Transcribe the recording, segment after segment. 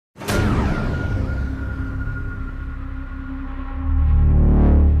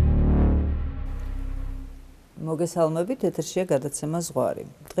მოგესალმებით, ეთერშია გადაცემა ზღვარი.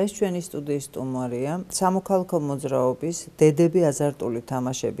 დღეს ჩვენი სტუდიის სტუმარია სამოქალაქო მოძრაობის დედები აზარტული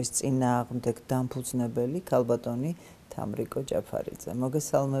თამაშების წინააღმდეგ დამფუძნებელი ქალბატონი თამრიკო ჯაფარიძე.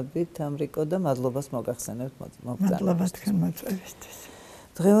 მოგესალმებით, თამრიკო და მადლობას მოგახსენებთ მოგზაურობისთვის. მადლობა თქვენ მოწვევისთვის.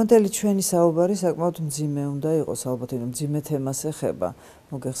 დღევანდელი ჩვენი საუბარი საკმაოდ მძიმე უნდა იყოს, ალბათ იმ მძიმე თემას ეხება.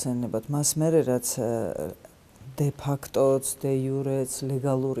 მოგეხსენებათ მას მერე რაც de facto-ც, de iure-ც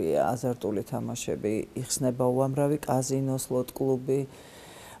ლეგალურია აზარტული თამაშები, იხსნება უამრავი კაზინო, სლოტ კლუბი,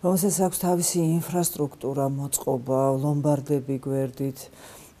 რომელსაც აქვს თავისი ინფრასტრუქტურა, მოწყობა, ლომბარდები გვერდით.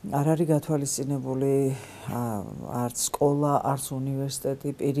 არ არის გათვალისწინებული არც სკოლა, არც უნივერსიტეტი,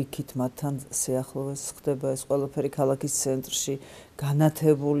 პირიქით მათთან სიახლოვეს ხდება ეს ყველაფერი ქალაქის ცენტრში,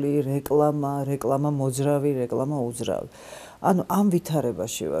 განათებული რეკლამა მოძრავი, რეკლამა უძრავი. ანუ ამ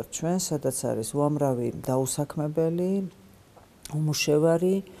ვითარებაში ვართ ჩვენ, სადაც არის უამრავი დაუსაქმებელი,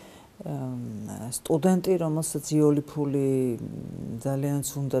 უმუშევარი სტუდენტი, რომელსაც იული ფული ძალიან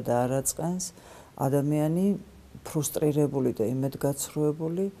უნდა და არ აწყენს, ადამიანი ფრუსტრირებული და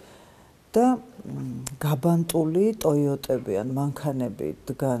იმედგაცრუებული და გაბანტული ტოიოტები ან მანქანები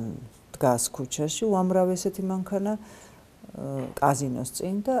დგას ქუჩაში, უამრავი ესეთი მანქანა კაზინოს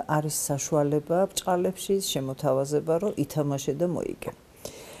წინ და არის საშუალება ბჭყალებში შემოთავაზება, რომ ითამაშე და მოიგე.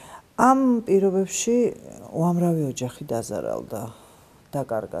 ამ პირობებში უამრავი ოჯახი დაზარალდა.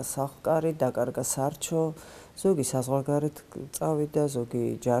 დაკარგა სახლკარი, დაკარგა სარჩო, ზოგი საზღვარგარეთ წავიდა, ზოგი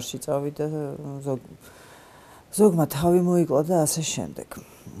ჯარში წავიდა, ზოგმა თავი მოიკლა და ასე შემდეგ.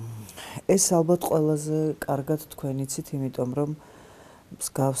 ეს ალბათ ყველაზე კარგად თქვენ იცით, იმიტომ რომ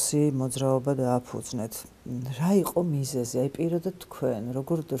მსგავსი მოძრაობა დააფუძნეთ. რა იყო მიზეზი? აი პირადად თქვენ,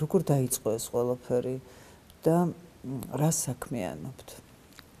 როგორ დაიწყო ეს ყველაფერი და რა საქმიანობთ?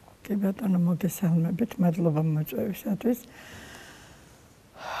 კი ბატონო, მოგესალმებით, მადლობა მოწვევისათვის.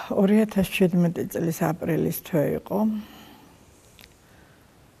 2017 წლის აპრილის თვე იყო.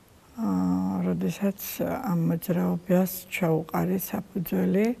 როდესაც ამ მოძრაობას ჩაუყარი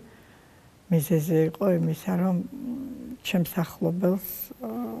საფუძველი, მიზეზი იყო იმისა, რომ ჩემს ახლობელს,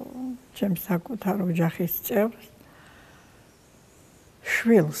 ჩემს საკუთარ ოჯახის წევრს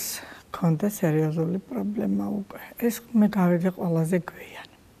შვილს ჰქონდა სერიოზული პრობლემა უკვე. ეს მე გავიგე ყველაზე გვიან.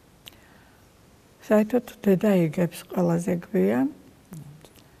 საერთოდ დედა იგებს ყველაზე გვიან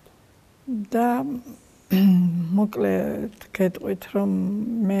და მოკლედ გეტყვით, რომ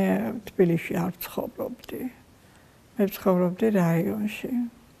მე თბილისში არ ცხოვრობდი. მე ცხოვრობდი რაიონში,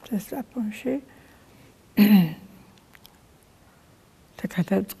 თესლაპონში. და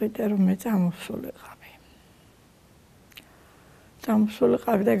გადავწყვიტე, რომ მე წამოსულიყავი.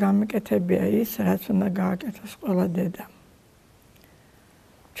 წამოსულიყავი და გამიკეთებია ის, რაც უნდა გააკეთოს ყველა დედამ.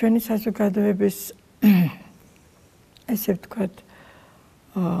 ჩვენი საზოგადოების ესე ვთქვათ,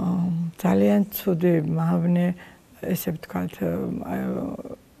 ძალიან ცუდი მავნე, ესე ვთქვათ,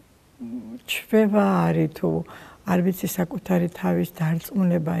 ჩვევა არის თუ არ ვიცი საკუთარი თავის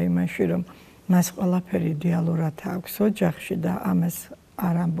დარწმუნება იმაში, რომ მას ყველაფერი იდეალურად აქვს ოჯახში და ამას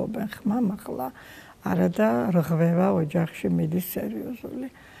არ ამბობენ ხმამაღლა, არადა რღვევა ოჯახში მიდის სერიოზული.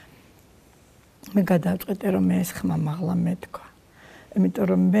 მე გადავწყვიტე, რომ მე ეს ხმამაღლა მეთქვა. იმიტომ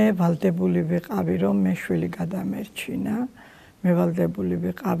რომ მე ვალდებული ვიყავი, რომ მე შვილი გადამერჩინა, მე ვალდებული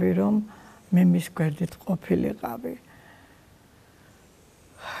ვიყავი, რომ მე მის გვერდით ყოფილიყავი.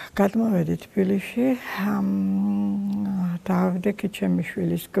 გადმოვედი თბილისში, დავდექი ჩემი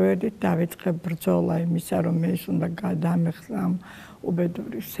შვილის გვერდით, დავიწყე ბრძოლა იმისა, რომ მე ის უნდა გადამეხლა ამ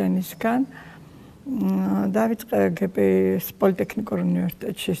უბედური სცენისგან. დავიწყე გპის პოლიტექნიკურ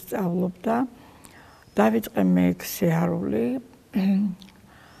უნივერსიტეტში სწავლობდა. დავიწყე მე სიარული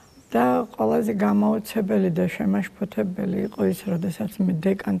და ყველაზე გამოუცებელი და შემაშფოთებელი იყო ის, როდესაც მე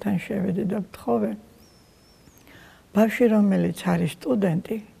დეკანთან შევედი და ვთხოვე. ბავშვი, რომელიც არის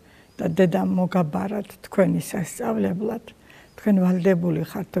სტუდენტი და დედა მოგაბარათ თქვენი სასწავლებლად, თქვენ ვალდებული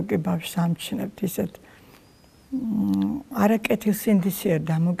ხართ, თუ კი ბავშვს ამჩნევთ ისეთ არაკეთილსინდისიერ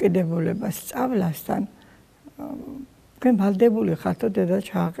დამოკიდებულებას სწავლასთან, თქვენ ვალდებული ხართ, თუ დედა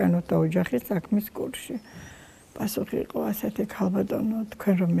ჩააყენოთ ოჯახის საქმის კურსში. პასუხი იყო ასეთი, ქალბატონო,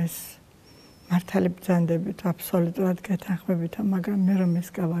 თქვენ რომ ეს მართალი ბრძანდებით, აბსოლუტურად გეთანხმებით, მაგრამ მე რომ ეს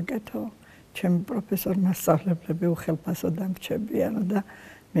გავაკეთო, ჩემი პროფესორმა სწავლებლები უხელფასო დამრჩებიანო და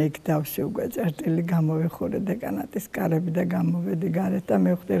მე იქ დავსი უკვე წერტილი გამოვეხურე დეკანატის კარები და გამოვედი გარეთ და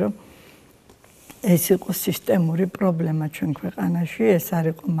მე ვხვდი, რომ ეს იყო სისტემური პრობლემა ჩვენ ქვეყანაში, ეს არ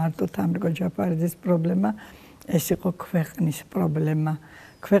იყო მარტო თამრიკო ჯაფარიძის პრობლემა, ეს იყო ქვეყნის პრობლემა.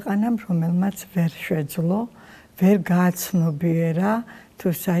 ქვეყანამ, რომელმაც ვერ შეძლო, ვერ გააცნობიერა თუ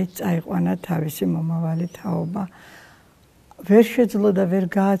საით წაიყვანა თავისი მომავალი თაობა. ვერ შეძლო და ვერ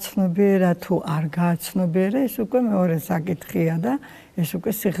გააცნობიერა თუ არ გააცნობიერა, ეს უკვე მეორე საკითხია და ეს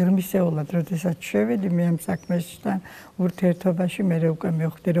უკვე სიღრმისეულად, როდესაც შევედი მე ამ საქმესთან ურთიერთობაში, მე უკვე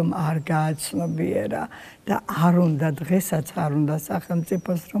მივხვდი, რომ არ გააცნობიერა და არ უნდა დღესაც არ უნდა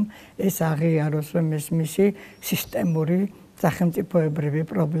სახელმწიფოს, რომ ეს აღიაროს, რომ ეს მისი სისტემური სახელმწიფოებრივი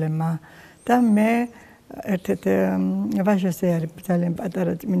პრობლემა და მე ერთ-ერთი ვაჟაზე არის ძალიან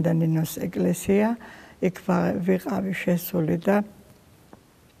პატარა წმინდა ნინოს ეკლესია, იქ ვიყავი შესული და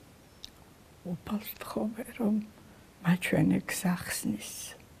უფალს ვთხოვე, რომ მაჩვენე გზახსნის.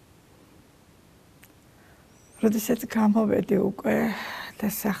 როდესაც გამოვედი უკვე და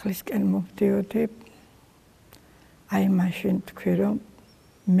სახლისკენ მოვდიოდი, აი მაშინ თქვი, რომ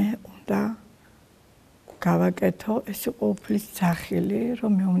მე უნდა გავაკეთო, ეს იყო უფლის ძახილი,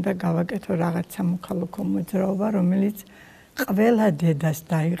 რომ მე უნდა გავაკეთო რაღაც სამოქალაქო მოძრაობა, რომელიც ყველა დედას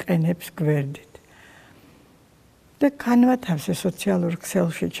დაიყენებს გვერდით. და განვათავსე სოციალურ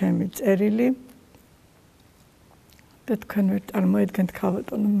ქსელში ჩემი წერილი და თქვენ ვერ წარმოედგენთ,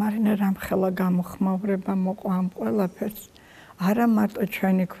 ქალბატონო მარინა, რამხელა გამოხმაურება მოყვა ამ ყველაფერს, არა მარტო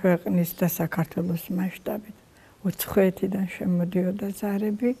ჩვენი ქვეყნის და საქართველოს მასშტაბით, უცხოეთიდან შემოდიოდა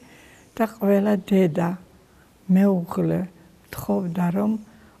ზარები და ყველა დედა მეუღლე თხოვდა, რომ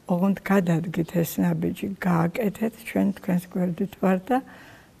ოღონდ გადადგით ეს ნაბიჯი, გააკეთეთ, ჩვენ თქვენს გვერდით ვარ და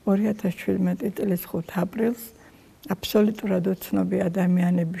 2017 წლის 5 აპრილს აბსოლუტურად უცნობი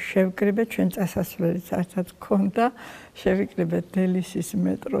ადამიანები შევკრიბეთ, ჩვენ წასასვლელიც არცაც ჰქონდა, შევიკრიბეთ დელისის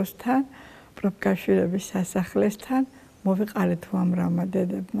მეტროსთან, პროფკავშირების სასახლესთან, მოვიყარეთ უამრავმა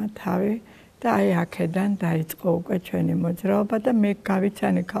დედებმა თავი და აი აქედან დაიწყო უკვე ჩვენი მოძრაობა და მე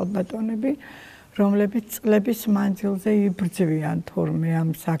გავიცანე ქალბატონები, რომლებიც წლების მანძილზე იბრძვიან თურმე ამ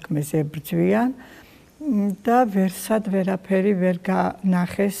საქმეს ებრძვიან და ვერსად ვერაფერი ვერ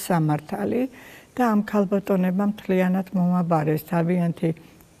განახეს სამართალი და ამ ქალბატონებმა მთლიანად მომაბარეს თავიანთი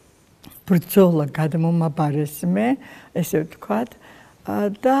ბრძოლა გადმომაბარეს მე, ესე ვთქვათ,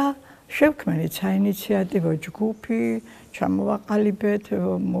 და შევქმნით საინიციატივო ჯგუფი, ჩამოვაყალიბეთ,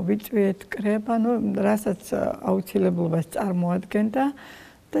 მოვიწვიეთ კრება, რასაც აუცილებლობას წარმოადგენდა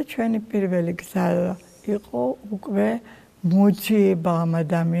და ჩვენი პირველი გზა იყო უკვე მოძიება ამ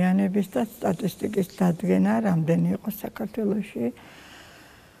ადამიანების და სტატისტიკის დადგენა, რამდენი იყო საქართველოში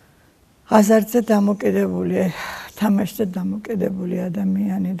აზარტზე დამოკიდებული, თამაშზე დამოკიდებული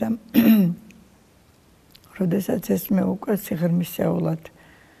ადამიანი და როდესაც ეს მე უკვე სიღრმისეულად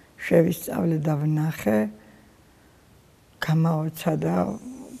შევისწავლე და ვნახე, გამაოცა და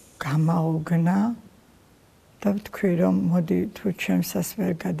გამაოგნა და ვთქვი, რომ მოდი თუ ჩემსას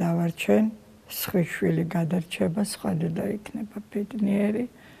ვერ გადავარჩენ, სხვის შვილი გადარჩება, სხვა დედა იქნება ბედნიერი.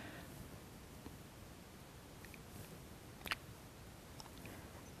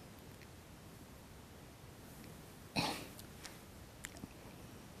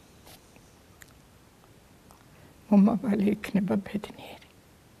 მომავალი იქნება ბედნიერი.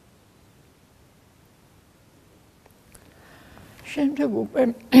 შემდეგ უკვე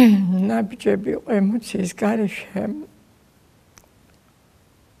ნაბიჯები იყო ემოციის გარეშე.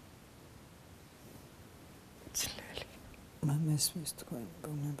 ძნელი. მესმის თქვენ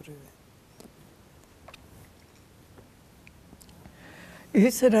ბუნებრივი.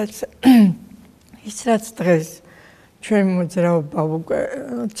 ის რაც დღეს ჩვენი მოძრაობა უკვე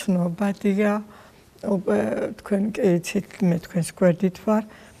ცნობადია, უკვე თქვენ კი იცით, მე თქვენს გვერდით ვარ,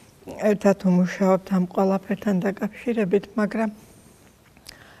 ერთად ვმუშაობთ ამ ყველაფერთან დაკავშირებით, მაგრამ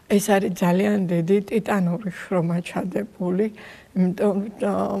ეს არის ძალიან დიდი ტიტანური შრომა ჩადებული, იმიტომ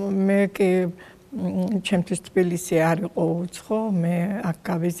მე კი ჩემთვის თბილისი არ იყო უცხო, მე აქ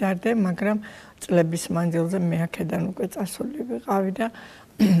გავიზარდე, მაგრამ წლების მანძილზე მე აქედან უკვე წასული ვიყავი და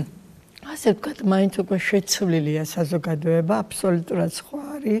ასე ვთქვათ, მაინც უკვე შეცვლილია საზოგადოება, აბსოლუტურად სხვა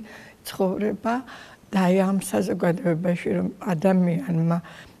არის ცხოვრება და აი ამ საზოგადოებაში რომ ადამიანმა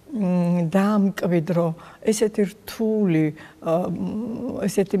დაამკვიდრო ესეთი რთული,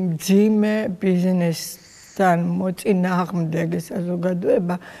 ესეთი მძიმე ბიზნესთან მოწინააღმდეგ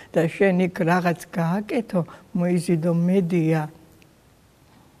საზოგადოება და შენ იქ რაღაც გააკეთო, მოიზიდო მედია,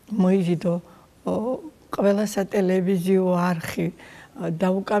 მოიზიდო ყველა სატელევიზიო არხი,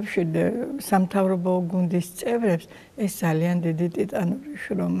 დაუკავშირდე სამთავრობო გუნდის წევრებს, ეს ძალიან დიდი ტიტანური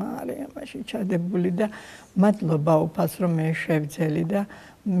შრომა არის ამაში ჩადებული და მადლობა უფალს, რომ მე შევძელი და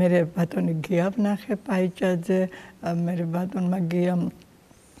მე ბატონი გია ვნახე პაიჭაძე, მე ბატონმა გიამ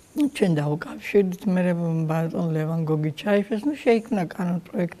ჩვენ დავუკავშირდით მე ბატონ ლევან გოგიჩაიშვილს, შეიქმნა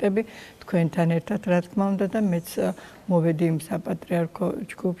კანონპროექტები თქვენთან ერთად, რა თქმა უნდა და მეც მოვედი იმ საპატრიარქო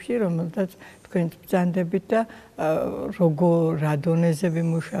ჯგუფში, რომელსაც თქვენ ბრძანდებით და რა დონეზე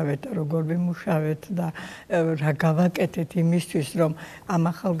ვიმუშავეთ და როგორ ვიმუშავეთ და რა გავაკეთეთ იმისთვის, რომ ამ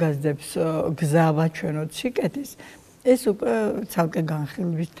ახალგაზრდებს გზა ვაჩვენოთ სიკეთის. ეს უკვე ცალკე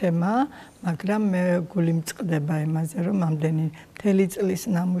განხილვის თემაა, მაგრამ მე გული მწყდება იმაზე, რომ ამდენი მთელი წლის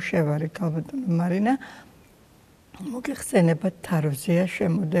ნამუშევარი ქალბატონო მარინა მოგეხსენებათ თაროზეა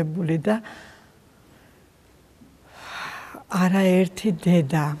შემოდებული და არაერთი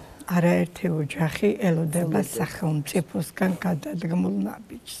დედა, არაერთი ოჯახი ელოდება სახელმწიფოსგან გადადგმულ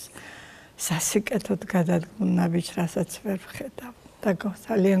ნაბიჯს. სასიკეთოდ გადადგმულ ნაბიჯს, რასაც ვერ ვხედავ და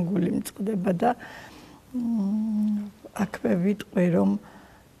ძალიან გული მწყდება და აქვე ვიტყვი, რომ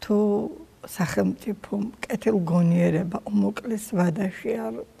თუ სახელმწიფომ კეთილგონიერება უმოკლეს ვადაში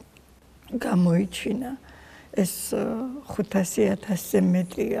არ გამოიჩინა, ეს 500,000-ზე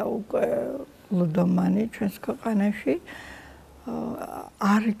მეტია უკვე ლუდომანი ჩვენს ქვეყანაში,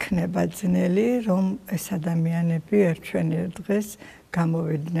 არ იქნება ძნელი, რომ ეს ადამიანები ერთვენიერ დღეს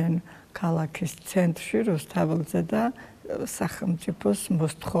გამოვიდნენ ქალაქის ცენტრში, რუსთაველზე და სახელმწიფოს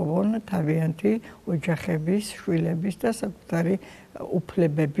მოსთხოვონ თავიანთი ოჯახების, შვილების და საკუთარი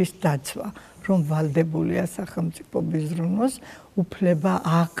უფლებების დაცვა, რომ ვალდებულია სახელმწიფო ბიზრუნოს უფლება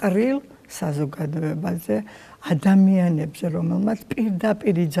აყრილ საზოგადოებაზე, ადამიანებზე, რომელმაც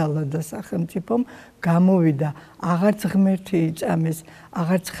პირდაპირ იძალა სახელმწიფომ გამოვიდა, აღარც ღმერთი იწამეს,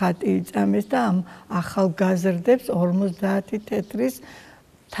 აღარც ხატი იწამეს და ამ ახალგაზრდებს 50 თეთრის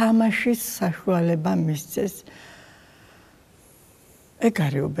თამაშის საშუალება მისცეს. ეგ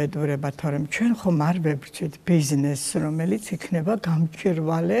არის უბედურება, თორემ ჩვენ ხომ არ ვებრჩით ბიზნესს, რომელიც იქნება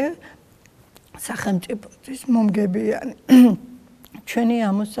გამჭირვალე სახელმწიფოთვის მომგებიანი. ჩვენი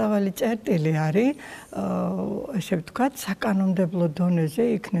ამოსავალი წერტილი არის, ესე ვთქვათ, საკანონმდებლო დონეზე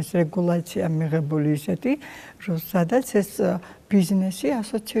იქნეს რეგულაცია მიღებული ისეთი, სადაც ეს ბიზნესი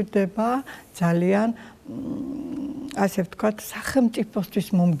ასოცირდება ძალიან ასე ვთქვათ, სახელმწიფოსთვის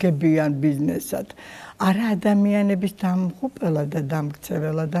მომგებიან ბიზნესად. არა ადამიანების დამღუპელად და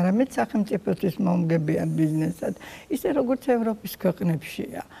დამქცეველად, არამედ სახელმწიფოსთვის მომგებიან ბიზნესად. ისე როგორც ევროპის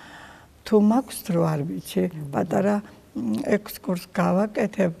ქვეყნებშია. თუ მაქვს დრო არ ვიცი, პატარა ექსკურს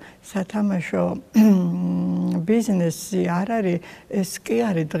გავაკეთებ, სათამაშო ბიზნესი არ არის, ეს კი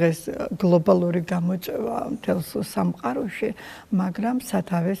არის დღეს გლობალური გამოწვევა მთელს სამყაროში, მაგრამ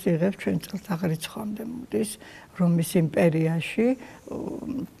სათავეს იღებს ჩვენ წელთაღრიცხვამდე მოდის რომის იმპერიაში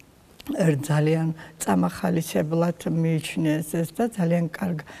ძალიან წამახალისებლად მიიჩნიეს ეს და ძალიან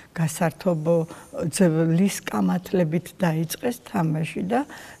კარგ გასართობ ძვლის კამათლებით დაიწყეს თამაში და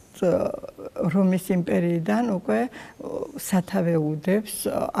რომის იმპერიიდან უკვე სათავე უდევს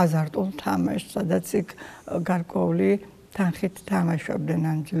აზარტულ თამაშს, სადაც იქ გარკვეული თანხით თამაშობდნენ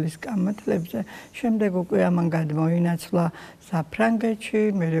ანჯლის კამათლებზე. შემდეგ უკვე ამან გადმოინაცვლა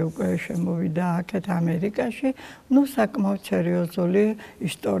საფრანგეთში, მერე უკვე შემოვიდა აქეთ ამერიკაში. ნუ საკმაოდ სერიოზული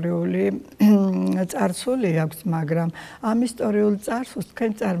ისტორიული წარსული აქვს, მაგრამ ამ ისტორიულ წარსულს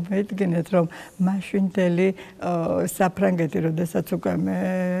თქვენ წარმოიდგინეთ, რომ მაშინდელი საფრანგეთი, როდესაც უკვე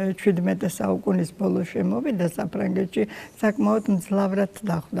 17 საუკუნის ბოლოს შემოვიდა საფრანგეთში, საკმაოდ მძლავრად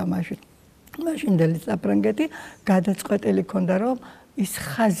დახვდა მაშინდელი საფრანგეთი, გადაწყვეტილი ქონდა, რომ ის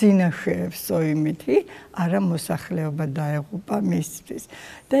ხაზინა შეევსო იმითი, არა მოსახლეობა დაეღუპა მისთვის.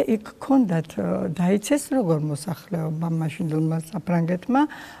 და იქ ქონდათ დაიცეს როგორ მოსახლეობა მაშინდელმა საფრანგეთმა,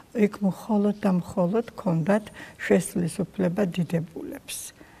 იქ მხოლოდ და მხოლოდ ქონდათ შესვლის უფლება დიდებულებს.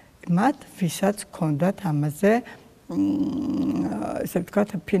 მათ, ვისაც ქონდათ ამაზე ესე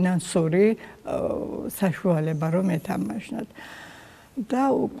ვთქვათ, ფინანსური საშუალება, რომ ეთამაშნათ.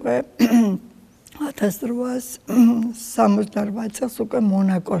 და უკვე 1868 წელს უკვე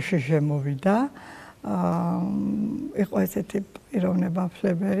მონაკოში შემოვიდა. იყო ესეთი პიროვნება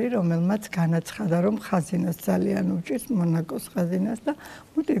ფლებელი, რომელმაც განაცხადა, რომ ხაზინას ძალიან უჭირს მონაკოს ხაზინას და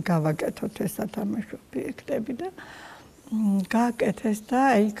მოდი გავაკეთოთ ეს სათამაშო ობიექტები და გააკეთეს და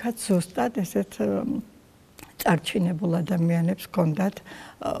იქაც ზუსტად ესეთ წარჩინებულ ადამიანებს ჰქონდათ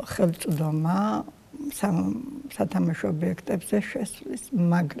ხელწვდომა სათამაშო ობიექტებზე შესვლის,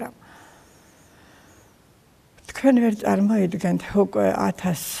 მაგრამ თქვენ ვერ წარმოიდგენთ, უკვე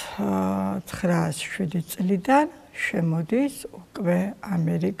 1907 წლიდან შემოდის უკვე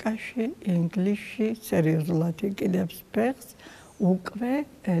ამერიკაში, ინგლისში, სერიოზულად იყიდებს ფეხს, უკვე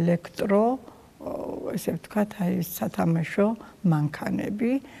ელექტრო, ესე ვთქვათ, აი სათამაშო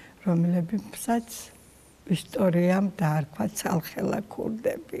მანქანები, რომლებსაც ისტორიამ დაარქვა ცალხელა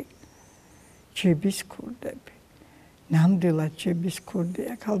ქურდები. ჯიბის ქურდები. ნამდვილად ჯიბის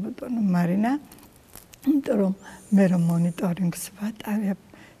ქურდია ქალბატონო მარინა, იმიტომ რომ მე რომ მონიტორინგს ვატარებ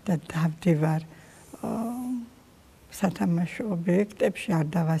და დავდივარ სათამაშო ობიექტებში არ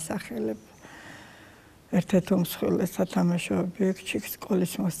დავასახელებ. ერთ-ერთ უმსხვილეს სათამაშო ობიექტში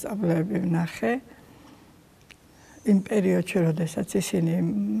სკოლის მოსწავლეები ვნახე. იმ პერიოდში, როდესაც ისინი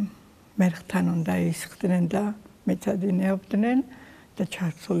მერხთან უნდა ისხდნენ და მეცადინეობდნენ და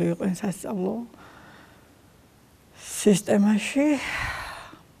ჩართული იყვნენ სასწავლო სისტემაში,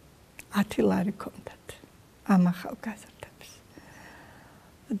 10 ლარი ჰქონდათ ამ ახალგაზრდებს.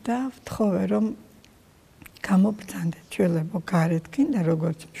 და ვთხოვე, რომ გამობრძანდეთ ჩვეულებო გარეთ, გინდა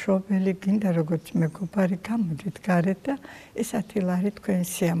როგორც მშობელი, გინდა როგორც მეგობარი, გამოდით გარეთ და ეს 10 ლარი თქვენ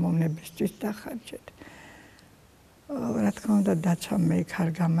სიამოვნებისთვის დახარჯეთ. რა თქმა უნდა, დაცვამ მე იქ არ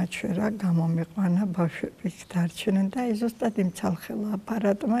გამაჩვერა, გამომიყვანა, ბავშვები იქ დარჩნენ და ზუსტად იმ ცალხელა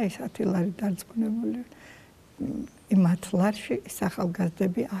აპარატმა ის 10 ლარი დარწმუნებული იმ 10 ლარში ის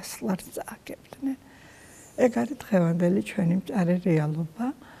ახალგაზრდები 100 ლარს წააგებდნენ. ეგ არის დღევანდელი ჩვენი მწარე რეალობა,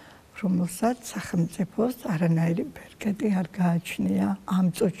 რომელსაც სახელმწიფოს არანაირი ბერკეტი არ გააჩნია ამ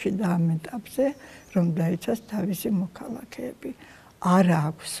წუთში და ამ ეტაპზე, რომ დაიცვას თავისი მოქალაქეები. არა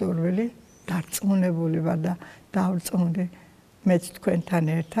აქვს სურვილი, დარწმუნებული ვარ და დავრწმუნდი მეც თქვენთან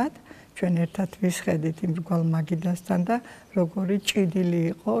ერთად, ჩვენ ერთად ვისხედით იმ მრგვალ მაგიდასთან და როგორი ჭიდილი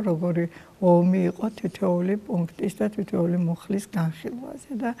იყო, როგორი ომი იყო თითოეული პუნქტის და თითოეული მუხლის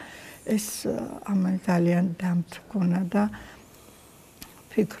განხილვაზე და ეს ამან ძალიან დამთქუნა და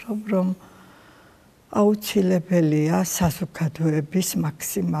ფიქრობ, რომ აუცილებელია საზოგადოების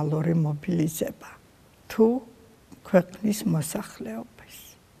მაქსიმალური მობილიზება თუ ქვეყნის მოსახლეობის.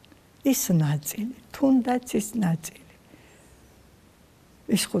 ის ნაწილი, თუნდაც ის ნაწილი.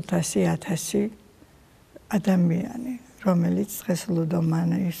 ის 500,000 ადამიანი, რომელიც დღეს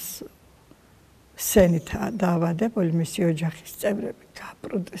ლუდომანის სენითაა დაავადებული, მისი ოჯახის წევრები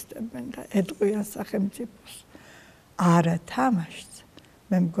გაპროტესტებენ და ეტყვიან სახელმწიფოს. არა თამაშს,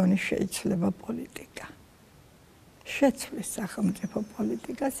 მე მგონი შეიძლება პოლიტიკა. შეცვლის სახელმწიფო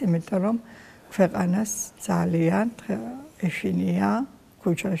პოლიტიკას, იმიტომ რომ ქვეყანას ძალიან ეშინია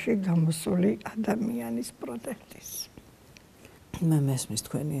ქუჩაში გამოსული ადამიანის პროტესტის. მე მესმის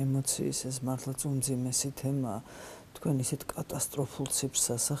თქვენი ემოციის, ეს მართლაც უმძიმესი თემაა. თქვენ ისეთ კატასტროფულ ციფრს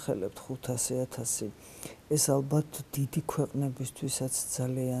ასახელებთ 500,000. ეს ალბათ დიდი ქვეყნებისთვისაც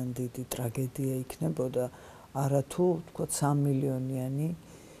ძალიან დიდი ტრაგედია იქნებოდა, არა თუ თქვა 3 მილიონიანი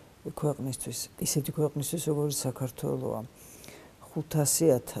ქვეყნისთვის, ისეთი ქვეყნისთვის, როგორც საქართველოა.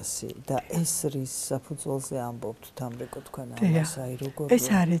 500,000 და ეს რის საფუძველზე ამბობთ თამრიკო თქვენ ამას, აი როგორ ეს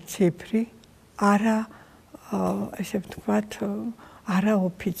არის ციფრი, არა ესე ვთქვათ, არა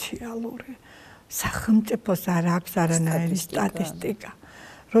ოფიციალური. სახელმწიფოს არ აქვს არანაირი სტატისტიკა.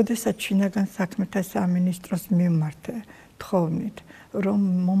 როდესაც შინაგან საქმეთა სამინისტროს მიმართე თხოვნით, რომ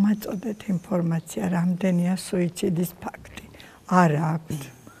მომაწოდეთ ინფორმაცია, რამდენია სუიციდის ფაქტი. არ აქვს.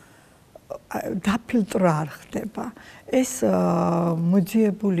 დაფილტრა არ ხდება. ეს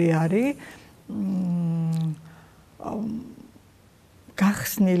მოძიებული არის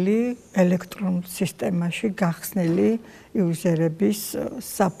გახსნილი ელექტრონულ სისტემაში გახსნილი იუზერების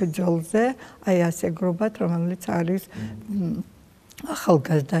საფუძველზე, აი ასე გრობად, რომელიც არის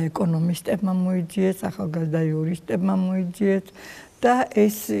ახალგაზრდა ეკონომისტებმა მოიძიეს, ახალგაზრდა იურისტებმა მოიძიეს და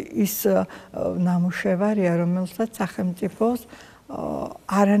ეს ის ნამუშევარია, რომელსაც სახელმწიფოს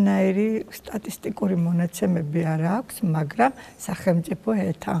არანაირი სტატისტიკური მონაცემები არ აქვს, მაგრამ სახელმწიფო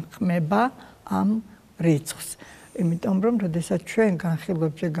ეთანხმება ამ რიცხვს. იმიტომ რომ, როდესაც ჩვენ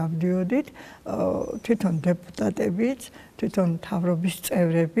განხილვებზე გავდიოდით, თვითონ დეპუტატებიც, თვითონ მთავრობის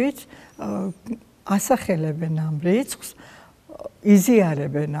წევრებიც ასახელებენ ამ რიცხვს,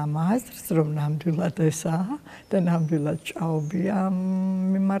 იზიარებენ ამ აზრს, რომ ნამდვილად ესაა და ნამდვილად ჭაობია ამ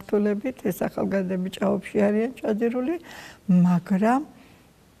მიმართულებით, ეს ახალგაზრდები ჭაობში არიან ჩაძირული, მაგრამ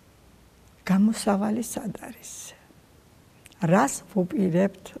გამოსავალი სად არის? რას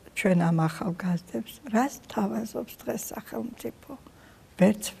ვუპირებთ ჩვენ ამ ახალგაზრდებს, რას თავაზობს დღეს სახელმწიფო?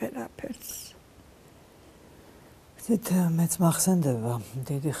 ვერც ვერაფერს. მეც მახსენდება,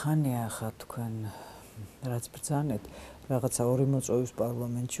 დიდი ხანია ხარ თქვენ რაც ბრძანეთ, რაღაცა 2 მოწვევის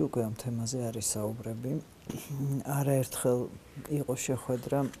პარლამენტში უკვე ამ თემაზე არის საუბრები. არაერთხელ იყო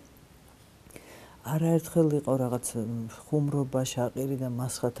შეხვედრა, არაერთხელ იყო რაღაც ხუმრობა, შაყირი და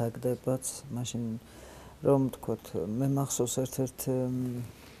მასხა თაგდებაც, მაშინ რომ თქვათ, მე მახსოვს ერთ-ერთ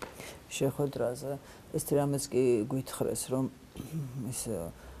შეხვედრაზე, ეს რამეც კი გვითხრეს, რომ ის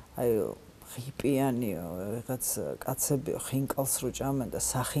აი ღიპიანი რაღაც კაცები ხინკალს რო ჭამენ და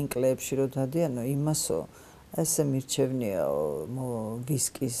სახინკლეებში რო დადიანო, იმასო ესე მირჩევნია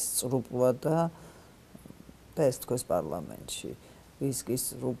ვისკის წრუპვა და და ეს თქოს პარლამენტში. ვისკის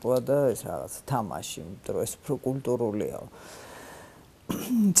რუპვა და ეს რაღაც თამაში, იმიტომ რომ ეს უფრო კულტურულია.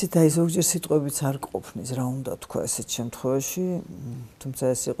 იცით, აი ზოგჯერ სიტყვებიც არ ყოფნის, რა უნდა თქვა ესეთ შემთხვევაში, თუმცა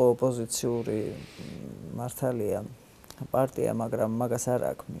ეს იყო ოპოზიციური მართალია პარტია, მაგრამ მაგას არ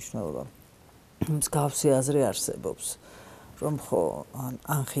აქვს მნიშვნელობა. მსგავსი აზრი არსებობს, რომ ხო,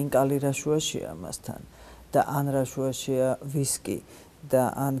 ან ხინკალი რა შუაშია მასთან და ან რა შუაშია ვისკი და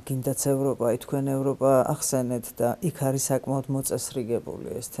ან გინდაც ევროპა, თქვენ ევროპა ახსენეთ და იქ არის საკმაოდ მოწესრიგებული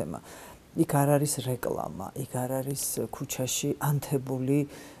ეს თემა. იქ არ არის რეკლამა, იქ არ არის ქუჩაში ანთებული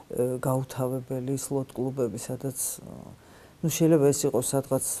გაუთავებელი სლოტ კლუბები, სადაც შეიძლება ეს იყოს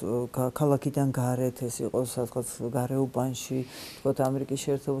სადღაც ქალაქიდან გარეთ, ეს იყოს სადღაც გარეუბანში, თქო ამერიკის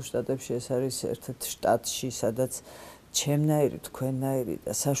შეერთებულ შტატებში ეს არის ერთ-ერთ შტატში, სადაც ჩემნაირი, თქვენნაირი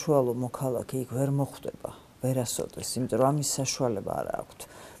და საშუალო მოქალაქე იქ ვერ მოხვდება, ვერასოდეს, იმიტომ რომ ამის საშუალება არ აქვთ.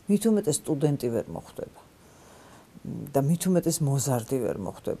 მით უმეტეს სტუდენტი ვერ მოხვდება. და მით უმეტეს მოზარდი ვერ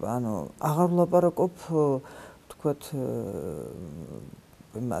მოხვდება. ანუ აღარ ვლაპარაკობ თქვათ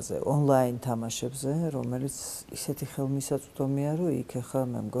იმაზე ონლაინ თამაშებზე, რომელიც ისეთი ხელმისაწვდომია, რომ იქ ახლა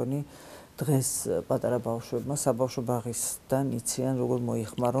მე მგონი დღეს პატარა ბავშვებმა საბავშვო ბაღისთან იციან როგორ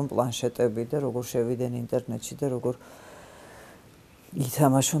მოიხმარონ პლანშეტები და როგორ შევიდნენ ინტერნეტში და როგორ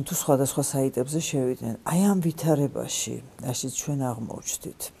ითამაშონ თუ სხვადასხვა საიტებზე შევიდნენ. აი ამ ვითარებაში, რაშიც ჩვენ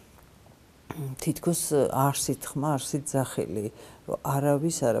აღმოჩნდით. თითქოს არსით ხმა, არსით ძახილი, რომ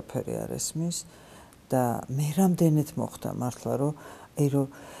არავის არაფერი არ ესმის და მე რამდენად მოხდა მართლა, რომ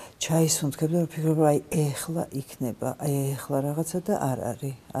ჩაისუნთქებ და ვფიქრობ, აი ეხლა იქნება, აი ეხლა რაღაცა და არ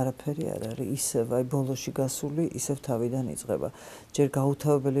არის, არაფერი არ არის, ისევ აი ბოლოში გასული, ისევ თავიდან იწყება. ჯერ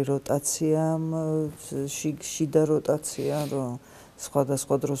გაუთავებელი როტაცია, შიდა როტაცია, რომ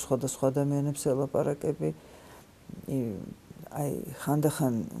სხვადასხვა დროს სხვადასხვა ადამიანებს ელაპარაკები. აი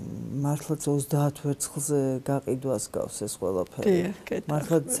ხანდახან მართლა 30 ვერცხლზე გაყიდვას გავს ეს ყველაფერი.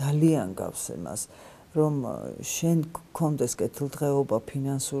 მართლა ძალიან გავს εμას, რომ შენ გქონდეს კეთილდღეობა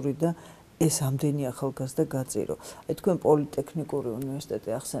ფინანსური და ეს ამდენი ახალგაზრდა გაწირო. აი თქვენ პოლიტექნიკური უნივერსიტეტი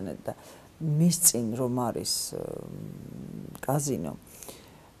ახსენეთ და მის წინ რომ არის კაზინო,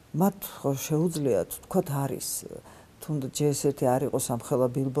 მათ შეუძლიათ თქვათ არის თუნდაც ჯერ-ერთი არ იყოს ამხელა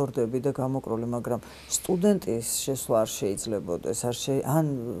ბილბორდები და გამოკრული, მაგრამ სტუდენტის შესვლა არ შეიძლებოდეს, ან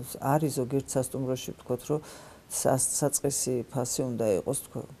არის ზოგიერთ სასტუმროში ვთქვათ, რომ საწყისი ფასი უნდა იყოს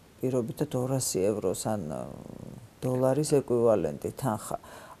თქვა პირობითად 200 ევროს ან დოლარის ეკვივალენტი თანხა.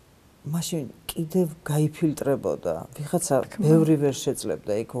 მაშინ კიდევ გაიფილტრებოდა, ვიღაცა ბევრი ვერ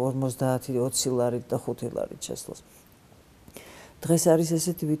შეძლებდა იქ 50-20 ლარით და 5 ლარით შესვლას. დღეს არის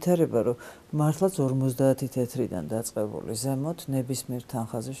ესეთი ვითარება, რომ მართლაც 50 თეთრიდან დაწყებული ზემოთ ნებისმიერ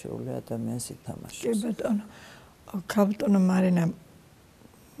თანხაზე შეუძლია ადამიანს ითამაშოს. კი ბატონო, ქალბატონო მარინა,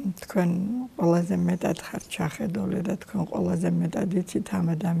 თქვენ ყველაზე მეტად ხართ ჩახედული და თქვენ ყველაზე მეტად იცით ამ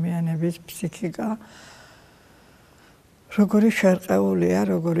ადამიანების ფსიქიკა, როგორი შერყეულია,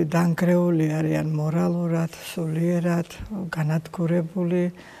 როგორი დანგრეული არიან მორალურად, სულიერად, განადგურებული,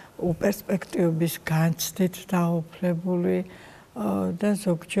 უპერსპექტივების განცდით დაუფლებული და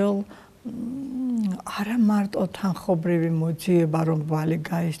ზოგჯერ არა მარტო თანხობრივი მოძიება, რომ ვალი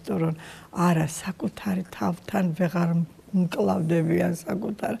გაისტორონ, არა საკუთარი თავთან ვეღარ მკლავდებიან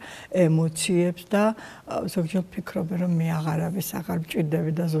საკუთარ ემოციებს და ზოგჯერ ფიქრობენ, რომ მე აღარ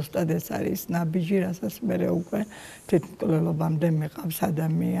მჭირდები და ზუსტად ეს არის ნაბიჯი, რასაც მე უკვე თვითმკვლელობამდე მიყავს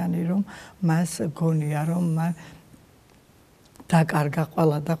ადამიანი, რომ მას გონია, რომ დაკარგა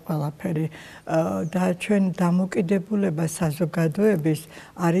ყველა და ყველაფერი და ჩვენ დამოკიდებულება საზოგადოების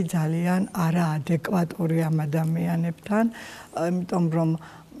არის ძალიან არაადეკვატური ამ ადამიანებთან, იმიტომ რომ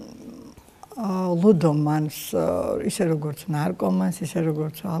ლუდომანს, ისე როგორც ნარკომანს, ისე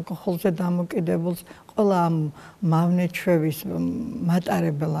როგორც ალკოჰოლზე დამოკიდებულს, ყველა ამ მავნეჩვევის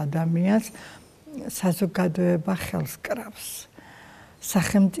მატარებელ ადამიანს საზოგადოება ხელს კრავს.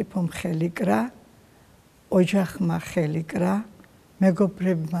 სახელმწიფომ ხელი კრა, ოჯახმა ხელი კრა,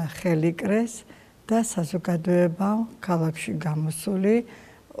 მეგობრებმა ხელი კრეს და საზოგადოება ქალაქში გამოსული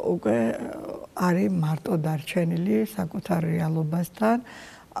უკვე არის მარტო დარჩენილი საკუთარ რეალობასთან,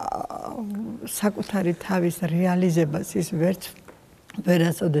 საკუთარი თავის რეალიზებას ის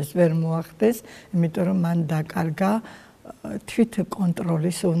ვერასოდეს ვერ მოახდეს, იმიტომ რომ მან დაკარგა თვით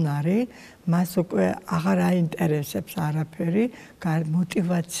კონტროლის უნარი, მას უკვე აღარ აინტერესებს არაფერი,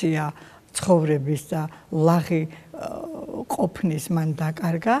 მოტივაცია ცხოვრების და ლაღი ყოფნის მან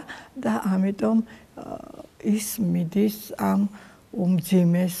დაკარგა და ამიტომ ის მიდის ამ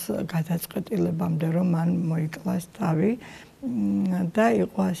უმძიმეს გადაწყვეტილებამდე, რომ მან მოიკლას თავი და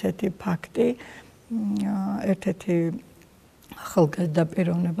იყო ასეთი ფაქტი, ერთ-ერთი ახალგაზრდა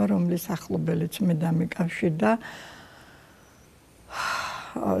პიროვნება, რომლის ახლობელიც მე დამიკავშირდა.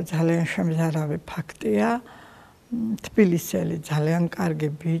 ძალიან შემზარავი ფაქტია. თბილისელი ძალიან კარგი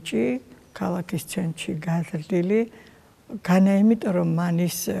ბიჭი, ქალაქის ცენტრში გაზრდილი. განა იმიტომ, რომ მან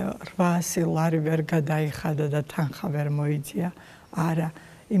ის 800 ლარი ვერ გადაიხადა და თანხა ვერ მოიძია. არა,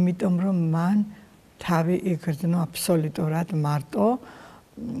 იმიტომ რომ მან თავი იგრძნო აბსოლუტურად მარტო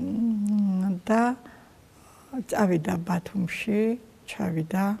და წავიდა ბათუმში,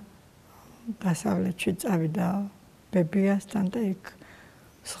 ჩავიდა დასავლეთში, წავიდა ბებიასთან და იქ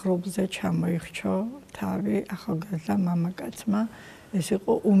სხრუბლზე ჩამოიხრჩო თავი ახალგაზრდა მამაკაცმა. ეს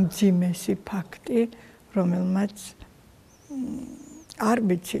იყო უმძიმესი ფაქტი, რომელმაც არ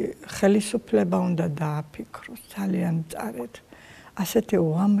ვიცი, ხელისუფლება უნდა დააფიქროს, ძალიან მწარედ. ასეთი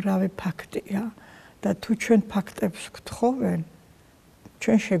უამრავი ფაქტია და თუ ჩვენ ფაქტებს გთხოვენ,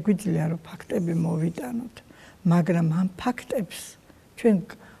 ჩვენ შეგვიძლია რომ ფაქტები მოვიტანოთ, მაგრამ ამ ფაქტებს ჩვენ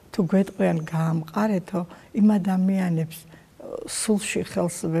თუ გვეტყვიან გაამყარეთო, იმ ადამიანებს სულში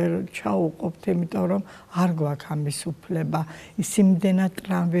ხელს ვერ ჩაუყობთ, იმიტომ რომ არ გვაქვს ამის უფლება. ის იმდენად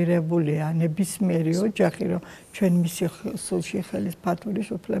ტრანვირებულია ნებისმიერი ოჯახი, რომ ჩვენ მისი სულში ხელის ფათურის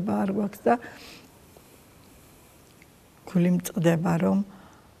უფლება არ გვაქვს და გული მწყდება, რომ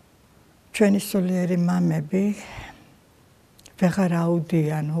ჩვენი სულიერი მამები ვეღარ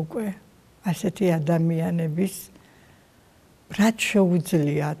აუდიან უკვე ასეთი ადამიანების რაც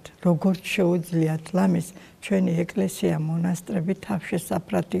შეუძლიათ, როგორც შეუძლიათ ლამის ჩვენი ეკლესია მონასტრები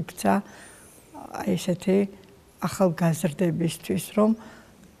თავშესაფრად იქცა ესეთი ახალგაზრდებისთვის, რომ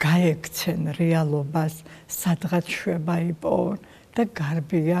გაექცენ რეალობას, სადღაც შვება იპოვონ და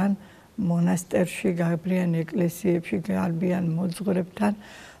გარბიან მონასტერში, გარბიან ეკლესიებში, გარბიან მოძღვრებთან,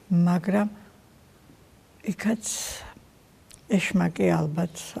 მაგრამ იქაც ეშმაკი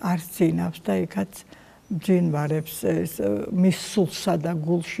ალბათ არ ძინავს და იქაც ძინვარებს მის სულსა და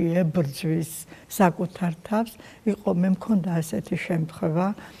გულში ებრძვის საკუთარ თავს. მე მქონდა ასეთი შემთხვევა,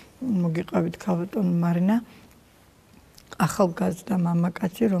 მოგიყვებით ქალბატონო მარინა, ახალგაზრდა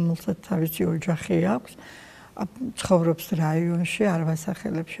მამაკაცი, რომელსაც თავისი ოჯახი აქვს, ცხოვრობს რაიონში, არ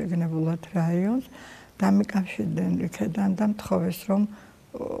ვასახელებ შეგნებულად რაიონს, დამიკავშირდნენ იქედან და მთხოვეს, რომ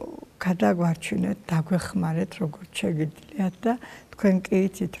გადაგვარჩინეთ, დაგვეხმარეთ, როგორც შეგიძლიათ და თქვენ კი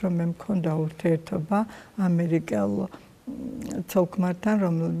იცით, რომ მე მქონდა ურთიერთობა ამერიკელ ცოლ-ქმართან,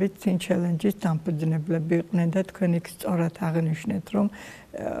 რომლებიც Teen Challenge-ის დამფუძნებლები იყვნენ და თქვენ იქ სწორად აღნიშნეთ, რომ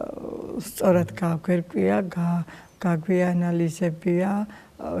სწორად გაგვერკვია, გაგვიანალიზებია,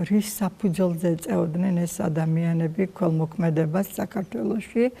 რის საფუძველზე წეოდნენ ეს ადამიანები ქველმოქმედებას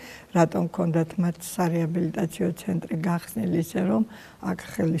საქართველოში, რატომ ჰქონდათ მათ სარეაბილიტაციო ცენტრი გახსნილი, ისე რომ აქ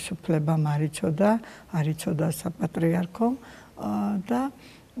ხელისუფლებამ არ იცოდა საპატრიარქომ და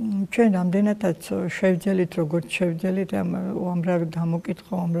ჩვენ რამდენადაც შევძელით, როგორც შევძელით, უამრავი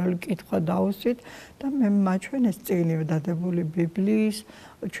გამოკითხვა, უამრავი კითხვა დავუსვით და მე მაჩვენეს წიგნი დადებული ბიბლიის,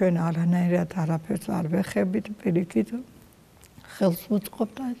 ჩვენ არანაირად არაფერს არ ვეხებით, პირიქით ხელს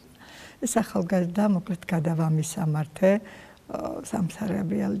ვუწყობთ და ეს ახალგაზრდა მოკლედ გადავამისამართე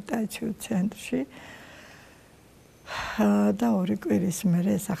სამსარეაბილიტაციო ცენტრში და 2 კვირის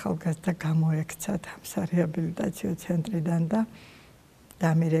მერე ეს ახალგაზრდა გამოექცა სამსარეაბილიტაციო ცენტრიდან და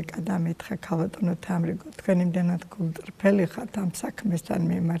დამირეკა და მითხრა ქალბატონო თამრიგო, თქვენ იმდენად გულწრფელი ხართ ამ საქმესთან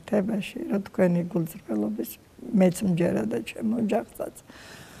მიმართებაში, რომ თქვენი გულწრფელობის მეც მჯერა და ჩემო ოჯახსაც.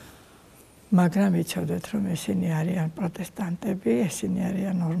 მაგრამ იცოდეთ, რომ ესენი არიან პროტესტანტები, ესენი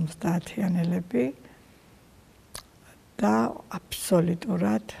არიან 50-იანელები და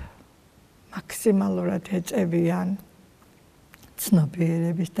აბსოლუტურად მაქსიმალურად ეწევიან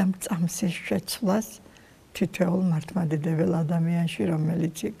ცნობიერების და მწამსის შეცვლას თითოეულ მართლმადიდებელ ადამიანში,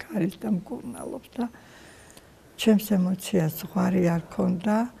 რომელიც იქ არის და მკურნალობს და ჩემს ემოციას ზღვარი არ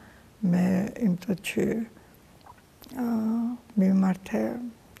ქონდა. მე იმ წუთში მიმართე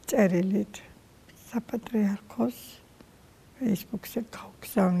წერილით საპატრიარქოს Facebook-ზე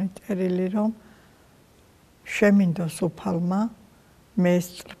გავგზავნე წერილი, რომ შემინდოს უფალმა მე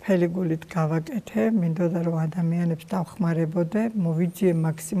სწრაფელი გულით გავაკეთე, მინდოდა რომ ადამიანებს დავხმარებოდე, მოვიძიე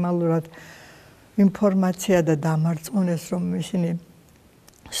მაქსიმალურად ინფორმაცია და დამარწმუნეს, რომ ისინი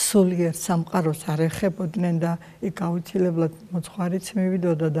სულიერ სამყაროს არ ეხებოდნენ და იქ აუცილებლად მოძღვარიც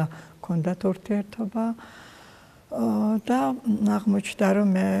მივიდოდა და ჰქონდათ ურთიერთობა და აღმოჩნდა, რომ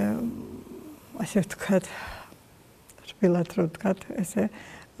მე ასე ვთქვათ, რბილად რო ვთქვათ, ესე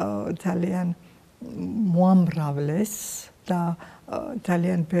ძალიან მოამრავლეს და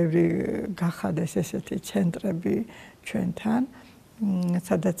ძალიან ბევრი გახადეს ესეთი ცენტრები ჩვენთან,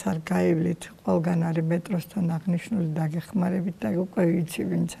 სადაც არ გაივლით, ყველგან არის მეტროსთან აღნიშნული დაგეხმარებით და უკვე ვიცი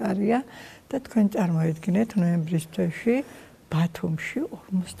ვინც არიან და თქვენ წარმოიდგინეთ ნოემბრის თვეში ბათუმში